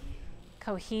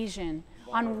 cohesion.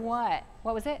 On what?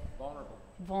 What was it?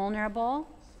 Vulnerable.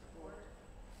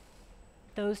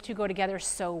 Those two go together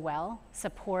so well.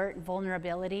 Support,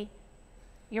 vulnerability.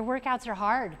 Your workouts are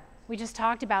hard. We just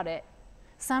talked about it.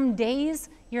 Some days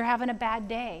you're having a bad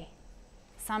day.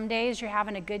 Some days you're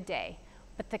having a good day,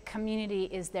 but the community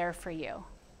is there for you.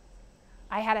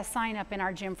 I had a sign up in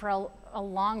our gym for a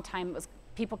long time.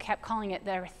 People kept calling it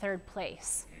their third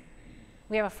place.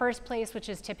 We have a first place, which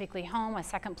is typically home, a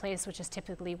second place, which is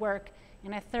typically work,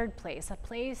 and a third place, a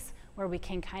place where we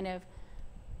can kind of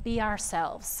be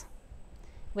ourselves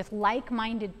with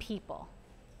like-minded people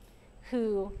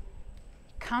who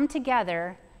come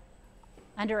together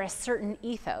under a certain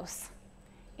ethos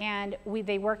and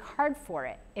they work hard for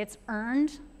it. It's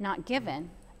earned, not given,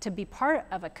 to be part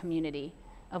of a community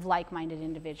of like-minded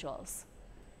individuals.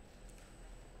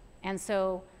 And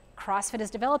so CrossFit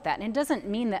has developed that. And it doesn't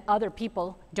mean that other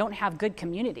people don't have good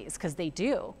communities, because they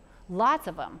do. Lots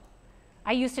of them.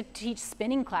 I used to teach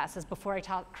spinning classes before I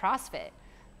taught CrossFit.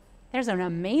 There's an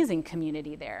amazing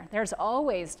community there. There's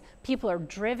always, people are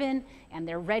driven and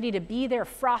they're ready to be there,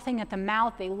 frothing at the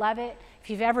mouth. They love it. If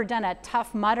you've ever done a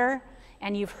Tough Mudder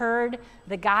and you've heard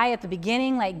the guy at the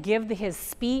beginning like give his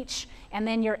speech, and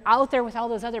then you're out there with all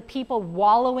those other people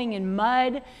wallowing in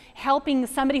mud, helping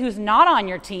somebody who's not on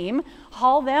your team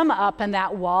haul them up in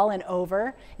that wall and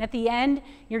over. And at the end,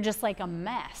 you're just like a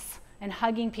mess and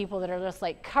hugging people that are just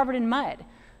like covered in mud.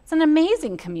 It's an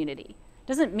amazing community.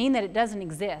 Doesn't mean that it doesn't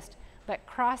exist, but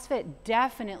CrossFit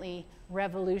definitely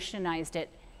revolutionized it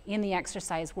in the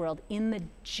exercise world, in the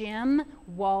gym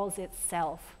walls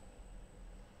itself.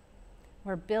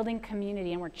 We're building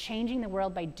community and we're changing the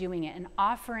world by doing it and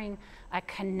offering a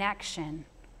connection,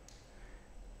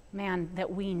 man,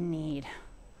 that we need,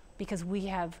 because we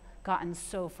have gotten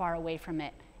so far away from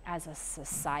it as a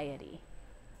society.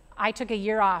 I took a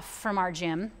year off from our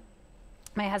gym.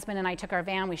 My husband and I took our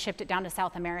van, we shipped it down to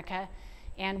South America,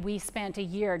 and we spent a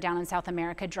year down in South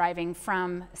America driving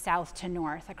from south to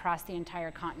north across the entire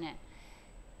continent.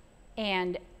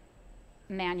 And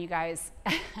man, you guys,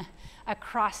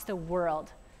 across the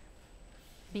world,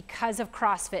 because of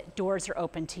CrossFit, doors are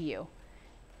open to you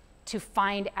to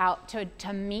find out,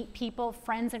 to meet people,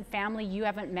 friends and family you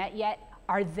haven't met yet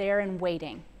are there and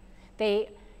waiting.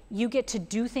 You get to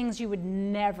do things you would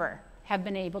never have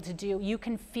been able to do. You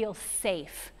can feel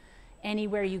safe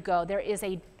anywhere you go. There is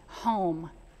a home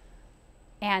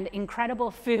and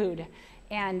incredible food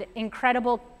and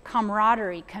incredible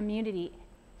camaraderie, community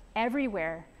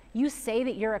everywhere. You say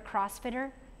that you're a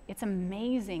CrossFitter, it's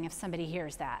amazing if somebody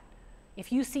hears that.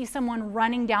 If you see someone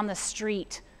running down the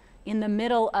street in the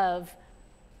middle of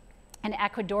an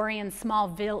Ecuadorian small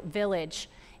village,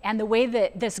 and the way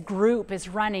that this group is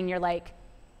running, you're like,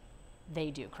 they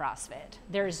do CrossFit.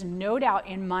 There's no doubt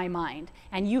in my mind.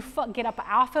 And you get up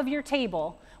off of your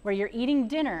table where you're eating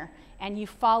dinner and you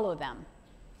follow them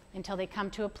until they come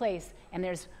to a place and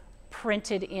there's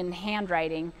printed in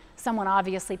handwriting, someone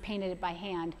obviously painted it by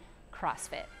hand,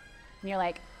 CrossFit. And you're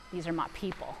like, these are my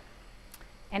people.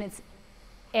 And it's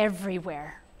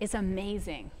everywhere. It's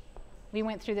amazing. We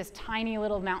went through this tiny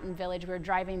little mountain village. We were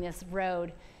driving this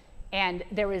road, and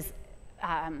there was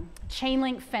chain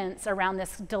link fence around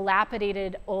this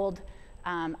dilapidated old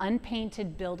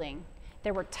unpainted building.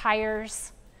 There were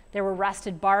tires, there were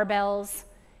rusted barbells,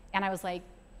 and I was like,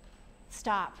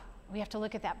 stop. We have to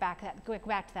look at go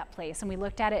back to that place. And we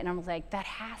looked at it and I was like, that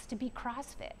has to be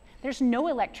CrossFit. There's no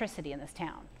electricity in this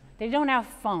town. They don't have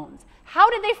phones. How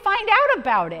did they find out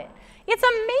about it? It's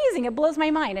amazing, it blows my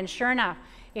mind. And sure enough,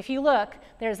 if you look,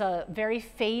 there's a very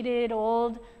faded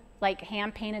old, like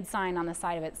hand-painted sign on the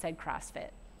side of it that said CrossFit.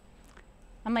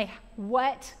 I'm like,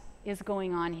 what is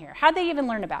going on here? How'd they even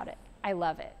learn about it? I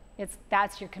love it.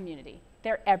 That's your community.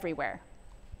 They're everywhere.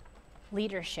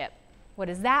 Leadership. What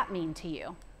does that mean to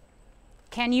you?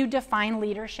 Can you define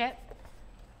leadership?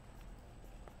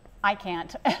 I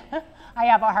can't. I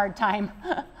have a hard time.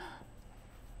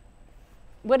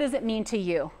 What does it mean to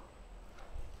you?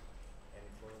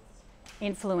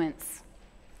 Influence.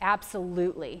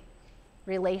 Absolutely.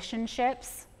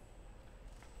 Relationships.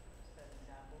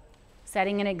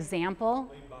 Setting an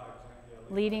example.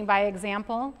 Leading by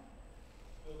example.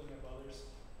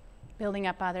 Building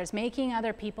up others. Making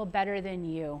other people better than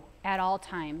you at all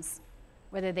times.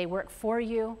 Whether they work for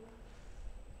you,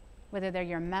 whether they're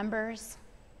your members.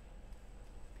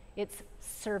 It's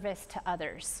service to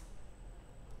others.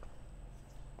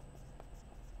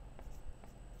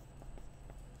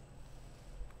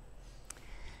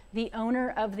 The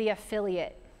owner of the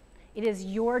affiliate, it is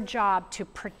your job to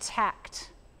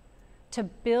protect, to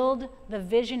build the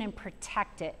vision and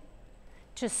protect it,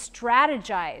 to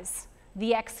strategize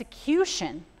the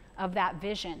execution of that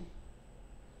vision.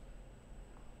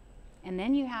 And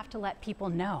then you have to let people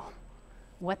know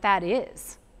what that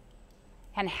is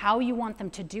and how you want them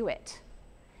to do it.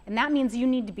 And that means you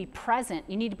need to be present.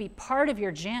 You need to be part of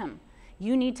your gym.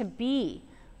 You need to be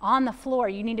on the floor.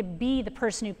 You need to be the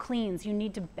person who cleans. You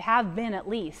need to have been at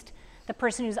least the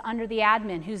person who's under the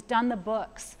admin, who's done the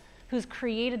books, who's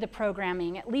created the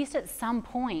programming. At least at some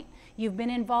point, you've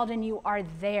been involved and you are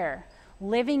there,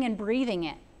 living and breathing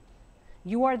it.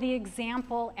 You are the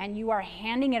example and you are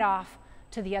handing it off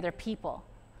to the other people.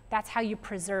 That's how you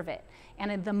preserve it.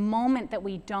 And at the moment that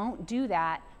we don't do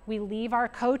that, we leave our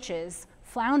coaches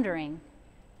floundering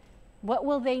What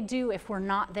will they do if we're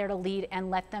not there to lead and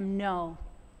let them know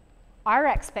our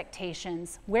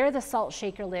expectations, where the salt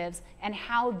shaker lives, and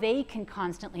how they can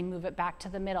constantly move it back to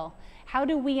the middle? How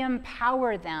do we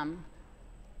empower them?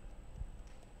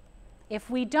 If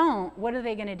we don't, what are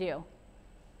they going to do?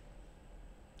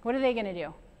 What are they going to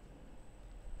do?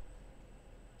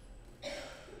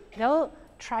 They'll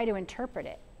try to interpret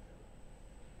it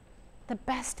the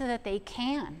best that they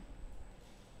can.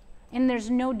 And there's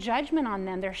no judgment on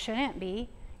them. There shouldn't be.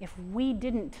 If we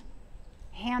didn't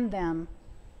hand them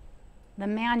the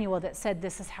manual that said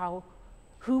this is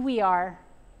who we are,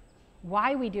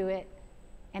 why we do it,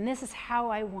 and this is how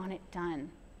I want it done.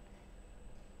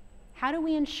 How do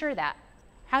we ensure that?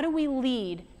 How do we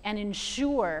lead and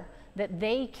ensure that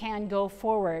they can go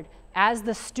forward as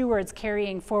the stewards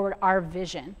carrying forward our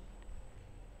vision?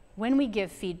 When we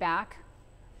give feedback,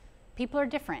 people are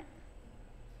different.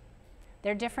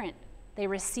 They're different. They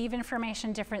receive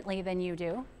information differently than you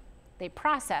do. They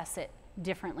process it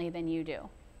differently than you do.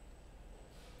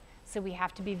 So we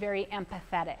have to be very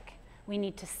empathetic. We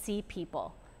need to see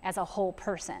people as a whole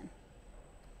person.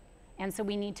 And so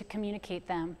we need to communicate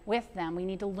with them. We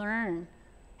need to learn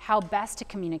how best to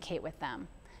communicate with them.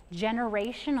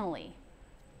 Generationally,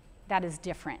 that is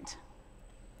different.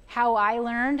 How I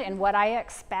learned and what I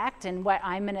expect and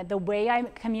the way I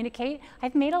communicate,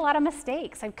 I've made a lot of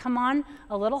mistakes. I've come on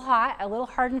a little hot, a little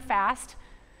hard and fast,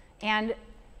 and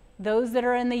those that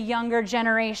are in the younger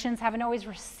generations haven't always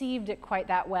received it quite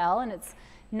that well, and it's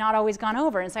not always gone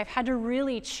over. And so I've had to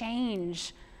really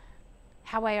change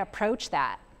how I approach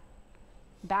that.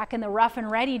 Back in the rough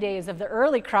and ready days of the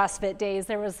early CrossFit days,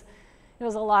 it was a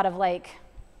lot of like,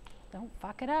 don't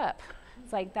fuck it up.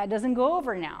 It's like, that doesn't go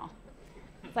over now.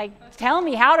 It's like, tell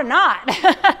me how to not.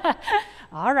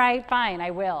 All right, fine,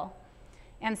 I will.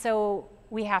 And so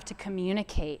we have to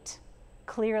communicate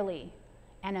clearly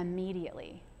and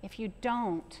immediately. If you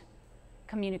don't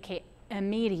communicate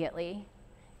immediately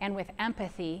and with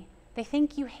empathy, they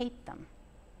think you hate them.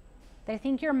 They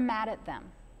think you're mad at them.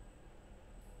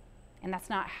 And that's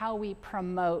not how we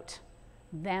promote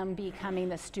them becoming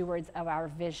the stewards of our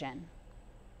vision.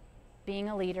 Being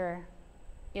a leader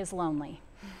is lonely.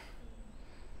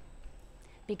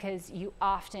 Because you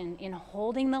often, in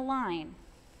holding the line,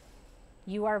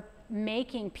 you are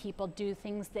making people do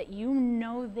things that you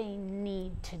know they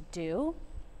need to do,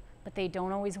 but they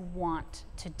don't always want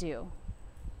to do.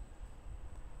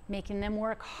 Making them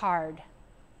work hard.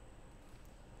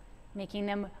 Making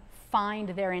them find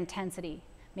their intensity.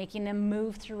 Making them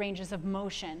move through ranges of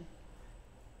motion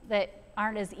that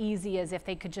aren't as easy as if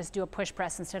they could just do a push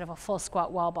press instead of a full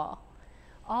squat wall ball.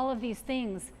 All of these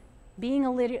things, being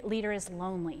a leader is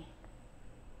lonely,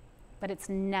 but it's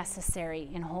necessary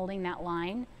in holding that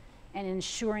line and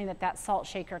ensuring that that salt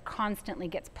shaker constantly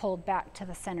gets pulled back to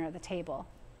the center of the table.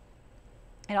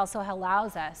 It also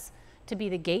allows us to be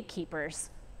the gatekeepers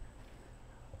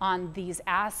on these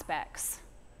aspects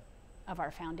of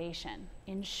our foundation,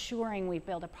 ensuring we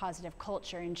build a positive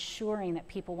culture, ensuring that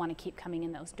people want to keep coming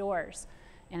in those doors,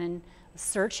 and in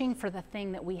searching for the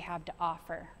thing that we have to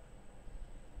offer.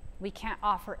 We can't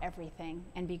offer everything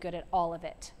and be good at all of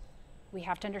it. We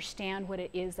have to understand what it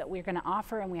is that we're going to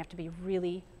offer, and we have to be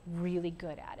really, really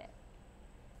good at it.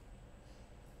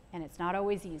 And it's not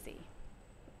always easy,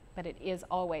 but it is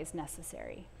always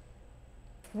necessary.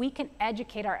 If we can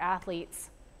educate our athletes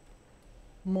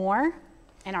more,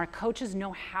 and our coaches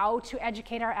know how to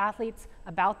educate our athletes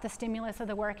about the stimulus of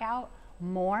the workout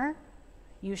more,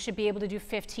 you should be able to do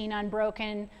 15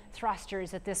 unbroken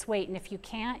thrusters at this weight, and if you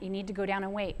can't, you need to go down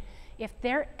and weight. If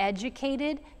they're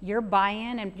educated, your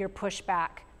buy-in and your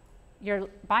pushback, your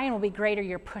buy-in will be greater,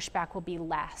 your pushback will be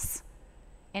less.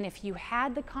 And if you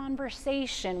had the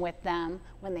conversation with them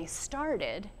when they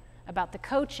started about the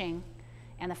coaching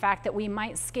and the fact that we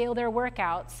might scale their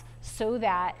workouts so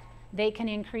that they can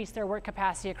increase their work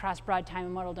capacity across broad time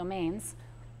and modal domains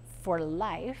for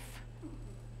life,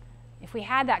 if we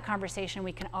had that conversation,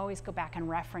 we can always go back and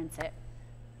reference it.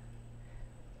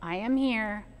 I am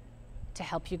here to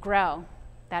help you grow.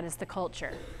 That is the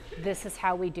culture. This is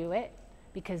how we do it,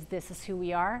 because this is who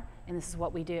we are, and this is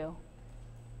what we do.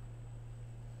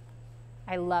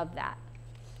 I love that.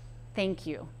 Thank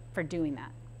you for doing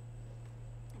that.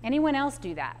 Anyone else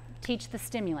do that? Teach the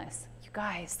stimulus. You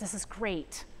guys, this is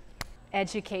great.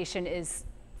 Education is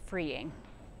freeing.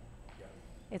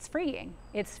 It's freeing.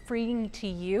 It's freeing to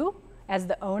you as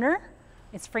the owner.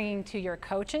 It's freeing to your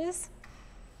coaches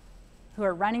who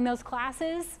are running those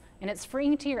classes, and it's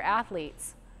freeing to your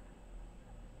athletes.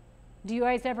 Do you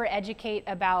guys ever educate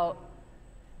about,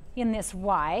 in this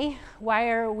why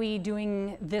are we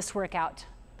doing this workout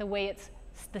the way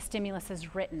the stimulus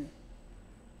is written?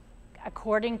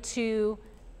 according to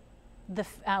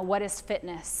what is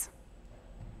fitness?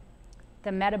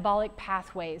 The metabolic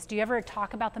pathways. Do you ever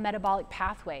talk about the metabolic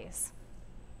pathways?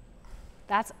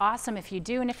 That's awesome if you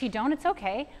do, and if you don't, it's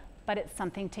okay, but it's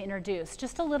something to introduce.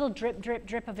 Just a little drip, drip,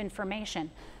 drip of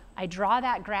information. I draw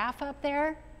that graph up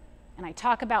there, and I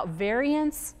talk about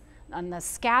variance on the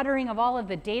scattering of all of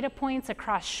the data points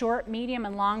across short, medium,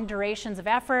 and long durations of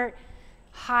effort,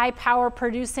 high power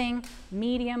producing,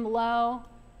 medium, low.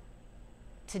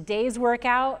 Today's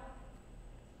workout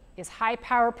is high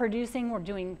power producing. We're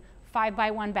doing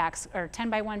 5x1 backs or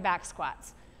 10x1 back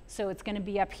squats. So it's going to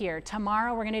be up here.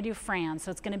 Tomorrow we're going to do Fran, so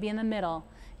it's going to be in the middle.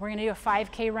 We're going to do a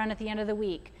 5K run at the end of the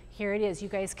week. Here it is. You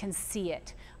guys can see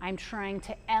it. I'm trying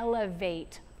to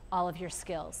elevate all of your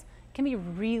skills. It can be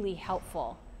really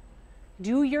helpful.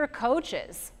 Do your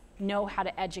coaches know how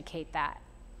to educate that?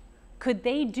 Could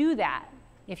they do that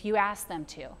if you ask them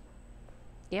to?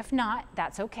 If not,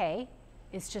 that's okay.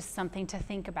 It's just something to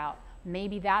think about.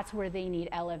 Maybe that's where they need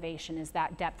elevation, is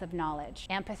that depth of knowledge.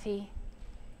 Empathy,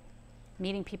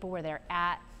 meeting people where they're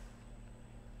at,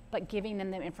 but giving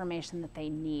them the information that they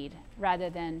need,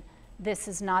 rather than, this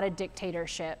is not a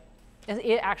dictatorship.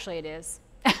 Actually, it is.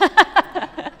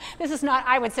 This is not,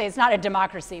 I would say it's not a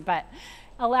democracy, but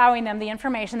allowing them the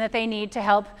information that they need to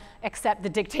help accept the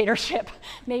dictatorship.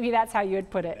 Maybe that's how you would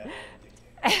put it.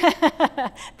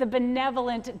 The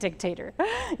benevolent dictator.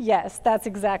 Yes, that's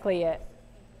exactly it.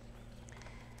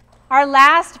 Our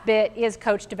last bit is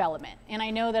coach development. And I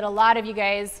know that a lot of you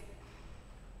guys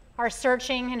are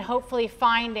searching and hopefully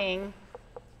finding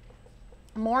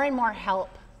more and more help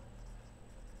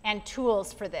and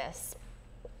tools for this.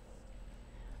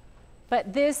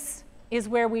 But this is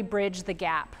where we bridge the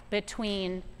gap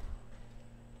between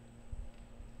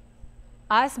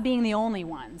us being the only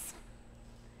ones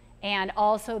and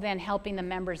also then helping the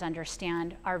members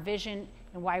understand our vision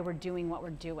and why we're doing what we're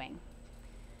doing,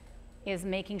 is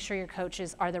making sure your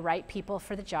coaches are the right people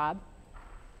for the job.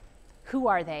 Who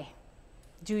are they?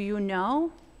 Do you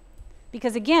know?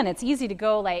 Because again, it's easy to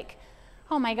go like,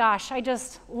 oh my gosh, I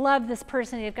just love this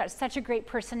person. They've got such a great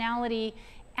personality.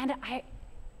 And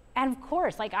of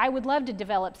course, like, I would love to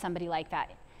develop somebody like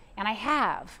that. And I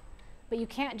have. But you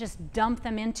can't just dump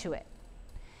them into it.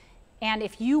 And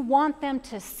if you want them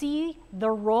to see the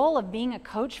role of being a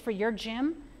coach for your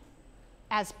gym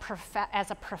as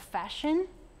a profession,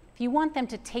 if you want them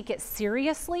to take it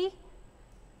seriously,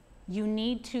 you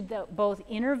need to both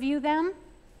interview them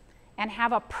and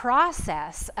have a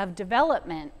process of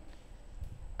development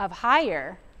of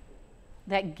hire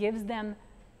that gives them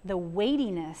the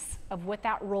weightiness of what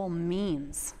that role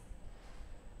means.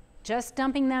 Just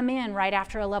dumping them in right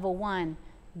after a level 1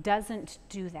 doesn't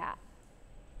do that.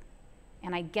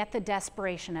 And I get the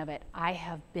desperation of it. I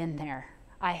have been there.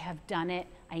 I have done it.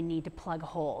 I need to plug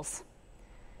holes.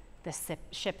 The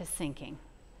ship is sinking.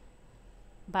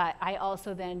 But I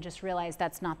also then just realized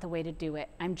that's not the way to do it.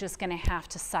 I'm just going to have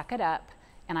to suck it up,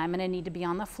 and I'm going to need to be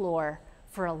on the floor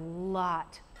for a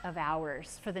lot of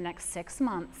hours for the next 6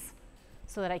 months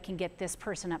so that I can get this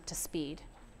person up to speed.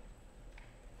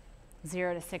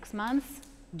 0 to 6 months.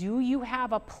 Do you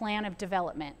have a plan of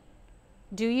development?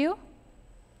 Do you?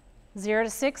 0 to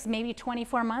 6, maybe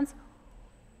 24 months.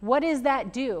 What does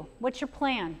that do? What's your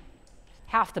plan?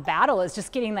 Half the battle is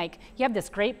just getting like, you have this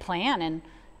great plan and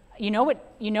you know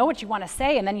what you want to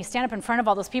say, and then you stand up in front of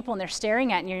all those people and they're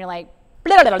staring at you and you're like,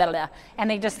 blah, blah, blah, blah, and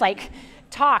they just like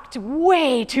talked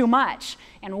way too much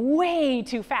and way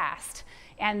too fast.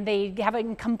 And they have a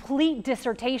complete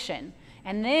dissertation.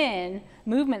 And then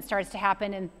movement starts to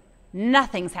happen and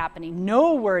nothing's happening.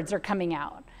 No words are coming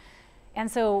out. And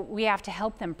so we have to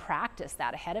help them practice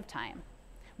that ahead of time.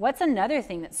 What's another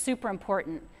thing that's super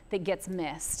important that gets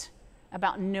missed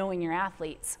about knowing your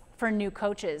athletes for new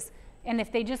coaches? And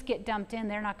if they just get dumped in,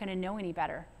 they're not going to know any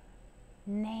better.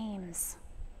 Names.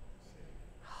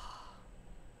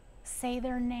 Say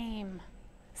their name.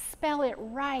 Spell it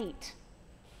right.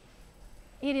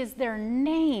 It is their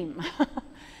name.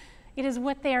 It is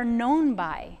what they are known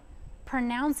by.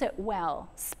 Pronounce it well.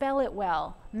 Spell it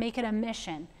well. Make it a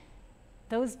mission.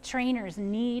 Those trainers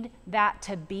need that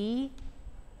to be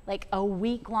like a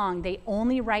week long. They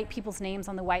only write people's names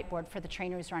on the whiteboard for the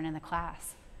trainers who aren't in the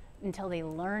class until they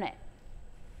learn it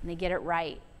and they get it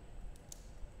right.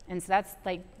 And so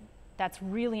that's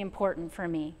really important for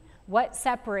me. What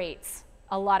separates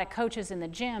a lot of coaches in the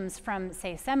gyms from,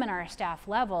 say, seminar staff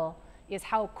level is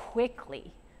how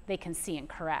quickly they can see and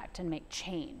correct and make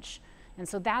change. And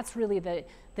so that's really the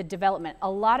development. A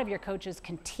lot of your coaches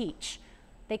can teach.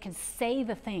 They can say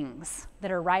the things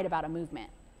that are right about a movement,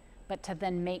 but to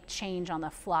then make change on the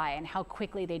fly and how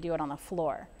quickly they do it on the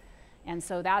floor. And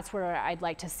so that's where I'd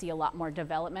like to see a lot more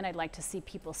development. I'd like to see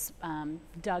people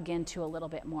dug into a little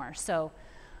bit more. So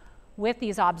with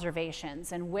these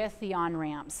observations and with the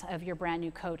on-ramps of your brand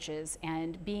new coaches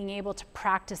and being able to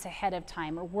practice ahead of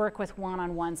time or work with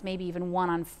one-on-ones, maybe even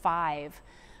 1-on-5,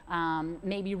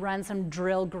 maybe run some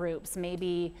drill groups,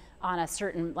 maybe on a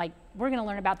certain, like we're gonna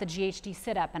learn about the GHD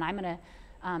sit-up, and I'm gonna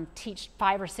teach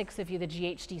 5 or 6 of you the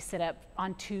GHD sit-up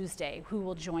on Tuesday. Who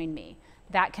will join me?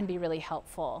 That can be really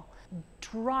helpful.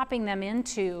 Dropping them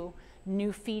into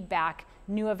new feedback,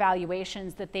 new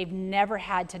evaluations that they've never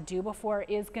had to do before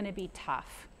is going to be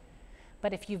tough.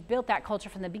 But if you've built that culture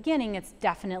from the beginning, it's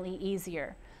definitely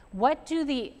easier. What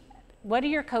are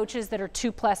your coaches that are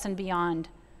 2+ and beyond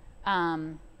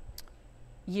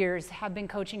years, have been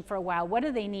coaching for a while, what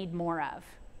do they need more of?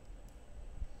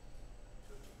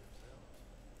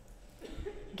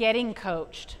 Getting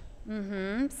coached.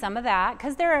 Some of that,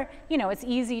 because it's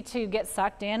easy to get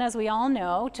sucked in, as we all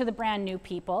know, to the brand new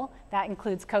people. That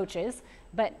includes coaches,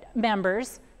 but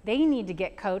members, they need to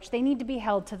get coached. They need to be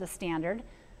held to the standard.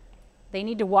 They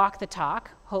need to walk the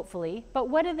talk, hopefully. But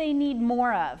what do they need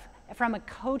more of from a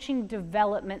coaching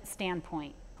development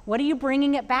standpoint? What are you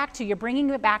bringing it back to? You're bringing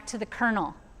it back to the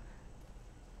kernel,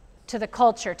 to the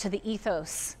culture, to the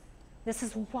ethos. This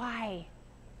is why.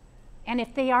 And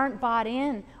if they aren't bought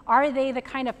in, are they the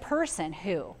kind of person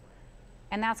who,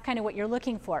 and that's kind of what you're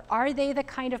looking for, are they the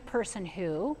kind of person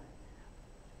who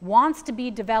wants to be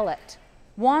developed,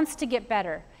 wants to get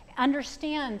better,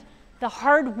 understand the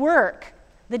hard work,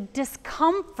 the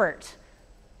discomfort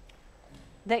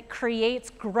that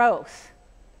creates growth?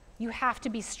 You have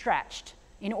to be stretched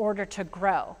in order to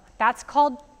grow. That's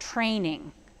called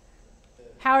training.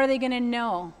 How are they going to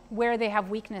know where they have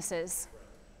weaknesses?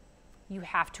 You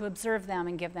have to observe them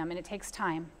and give them, and it takes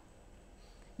time.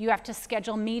 You have to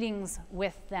schedule meetings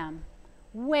with them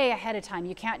way ahead of time.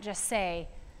 You can't just say,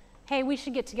 hey, we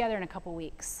should get together in a couple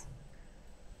weeks.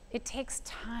 It takes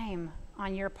time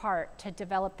on your part to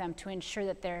develop them, to ensure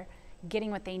that they're getting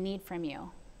what they need from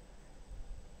you.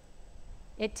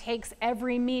 It takes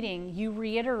every meeting you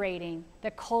reiterating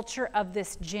the culture of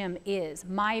this gym is,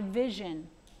 my vision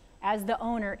as the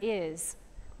owner is,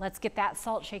 let's get that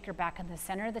salt shaker back in the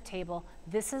center of the table.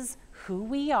 This is who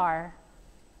we are.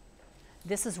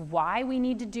 This is why we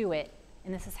need to do it,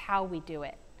 and this is how we do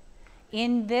it.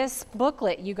 In this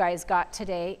booklet you guys got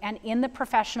today, and in the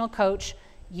professional coach,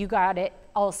 you got it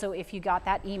also if you got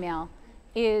that email,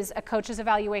 is a coach's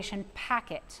evaluation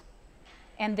packet.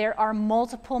 And there are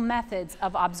multiple methods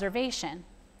of observation.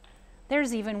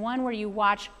 There's even one where you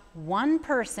watch one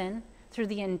person through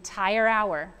the entire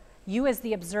hour, you as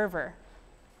the observer.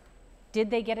 Did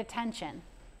they get attention?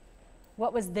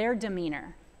 What was their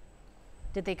demeanor?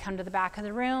 Did they come to the back of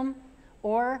the room?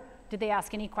 Or did they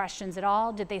ask any questions at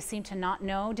all? Did they seem to not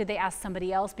know? Did they ask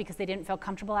somebody else because they didn't feel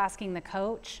comfortable asking the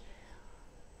coach?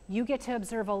 You get to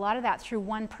observe a lot of that through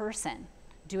one person.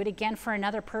 Do it again for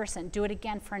another person. Do it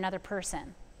again for another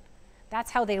person.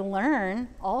 That's how they learn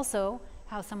also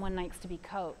how someone likes to be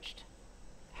coached,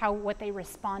 what they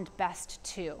respond best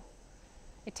to.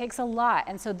 It takes a lot,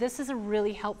 and so this is a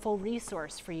really helpful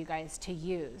resource for you guys to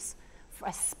use,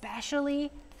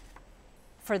 especially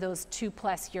for those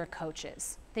 2+ year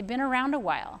coaches. They've been around a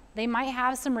while. They might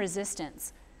have some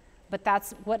resistance, but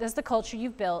that's what is the culture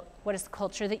you've built, what is the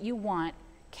culture that you want,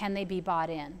 can they be bought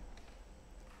in?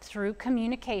 Through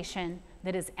communication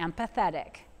that is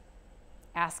empathetic,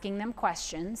 asking them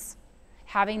questions,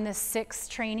 having the 6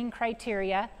 training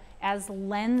criteria as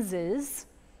lenses,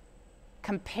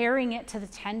 comparing it to the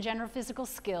 10 general physical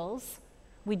skills.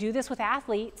 We do this with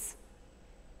athletes.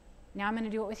 Now I'm going to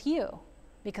do it with you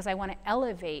because I want to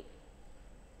elevate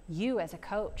you as a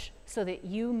coach so that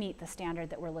you meet the standard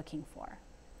that we're looking for.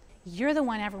 You're the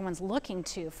one everyone's looking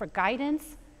to for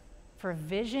guidance, for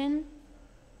vision,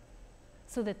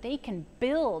 so that they can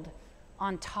build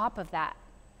on top of that.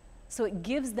 So it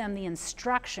gives them the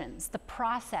instructions, the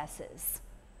processes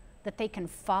that they can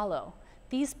follow.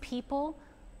 These people,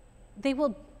 they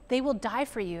will die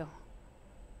for you.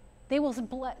 They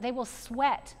will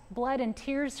sweat blood and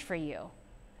tears for you.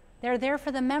 They're there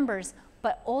for the members,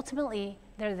 but ultimately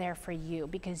they're there for you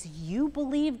because you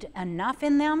believed enough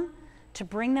in them to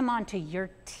bring them onto your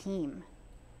team.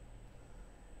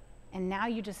 And now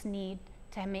you just need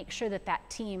to make sure that that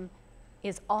team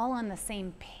is all on the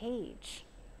same page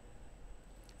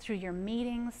through your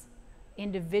meetings,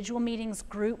 individual meetings,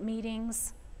 group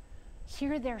meetings.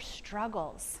 Hear their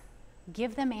struggles.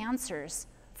 Give them answers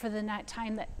for the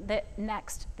time that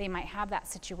next they might have that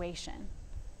situation.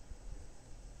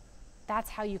 That's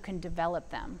how you can develop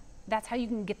them. That's how you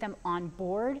can get them on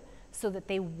board so that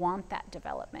they want that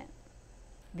development.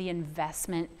 the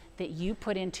investment that you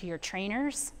put into your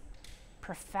trainers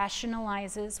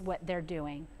professionalizes what they're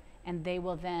doing, and they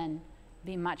will then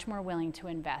be much more willing to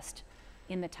invest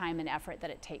in the time and effort that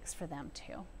it takes for them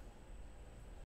to.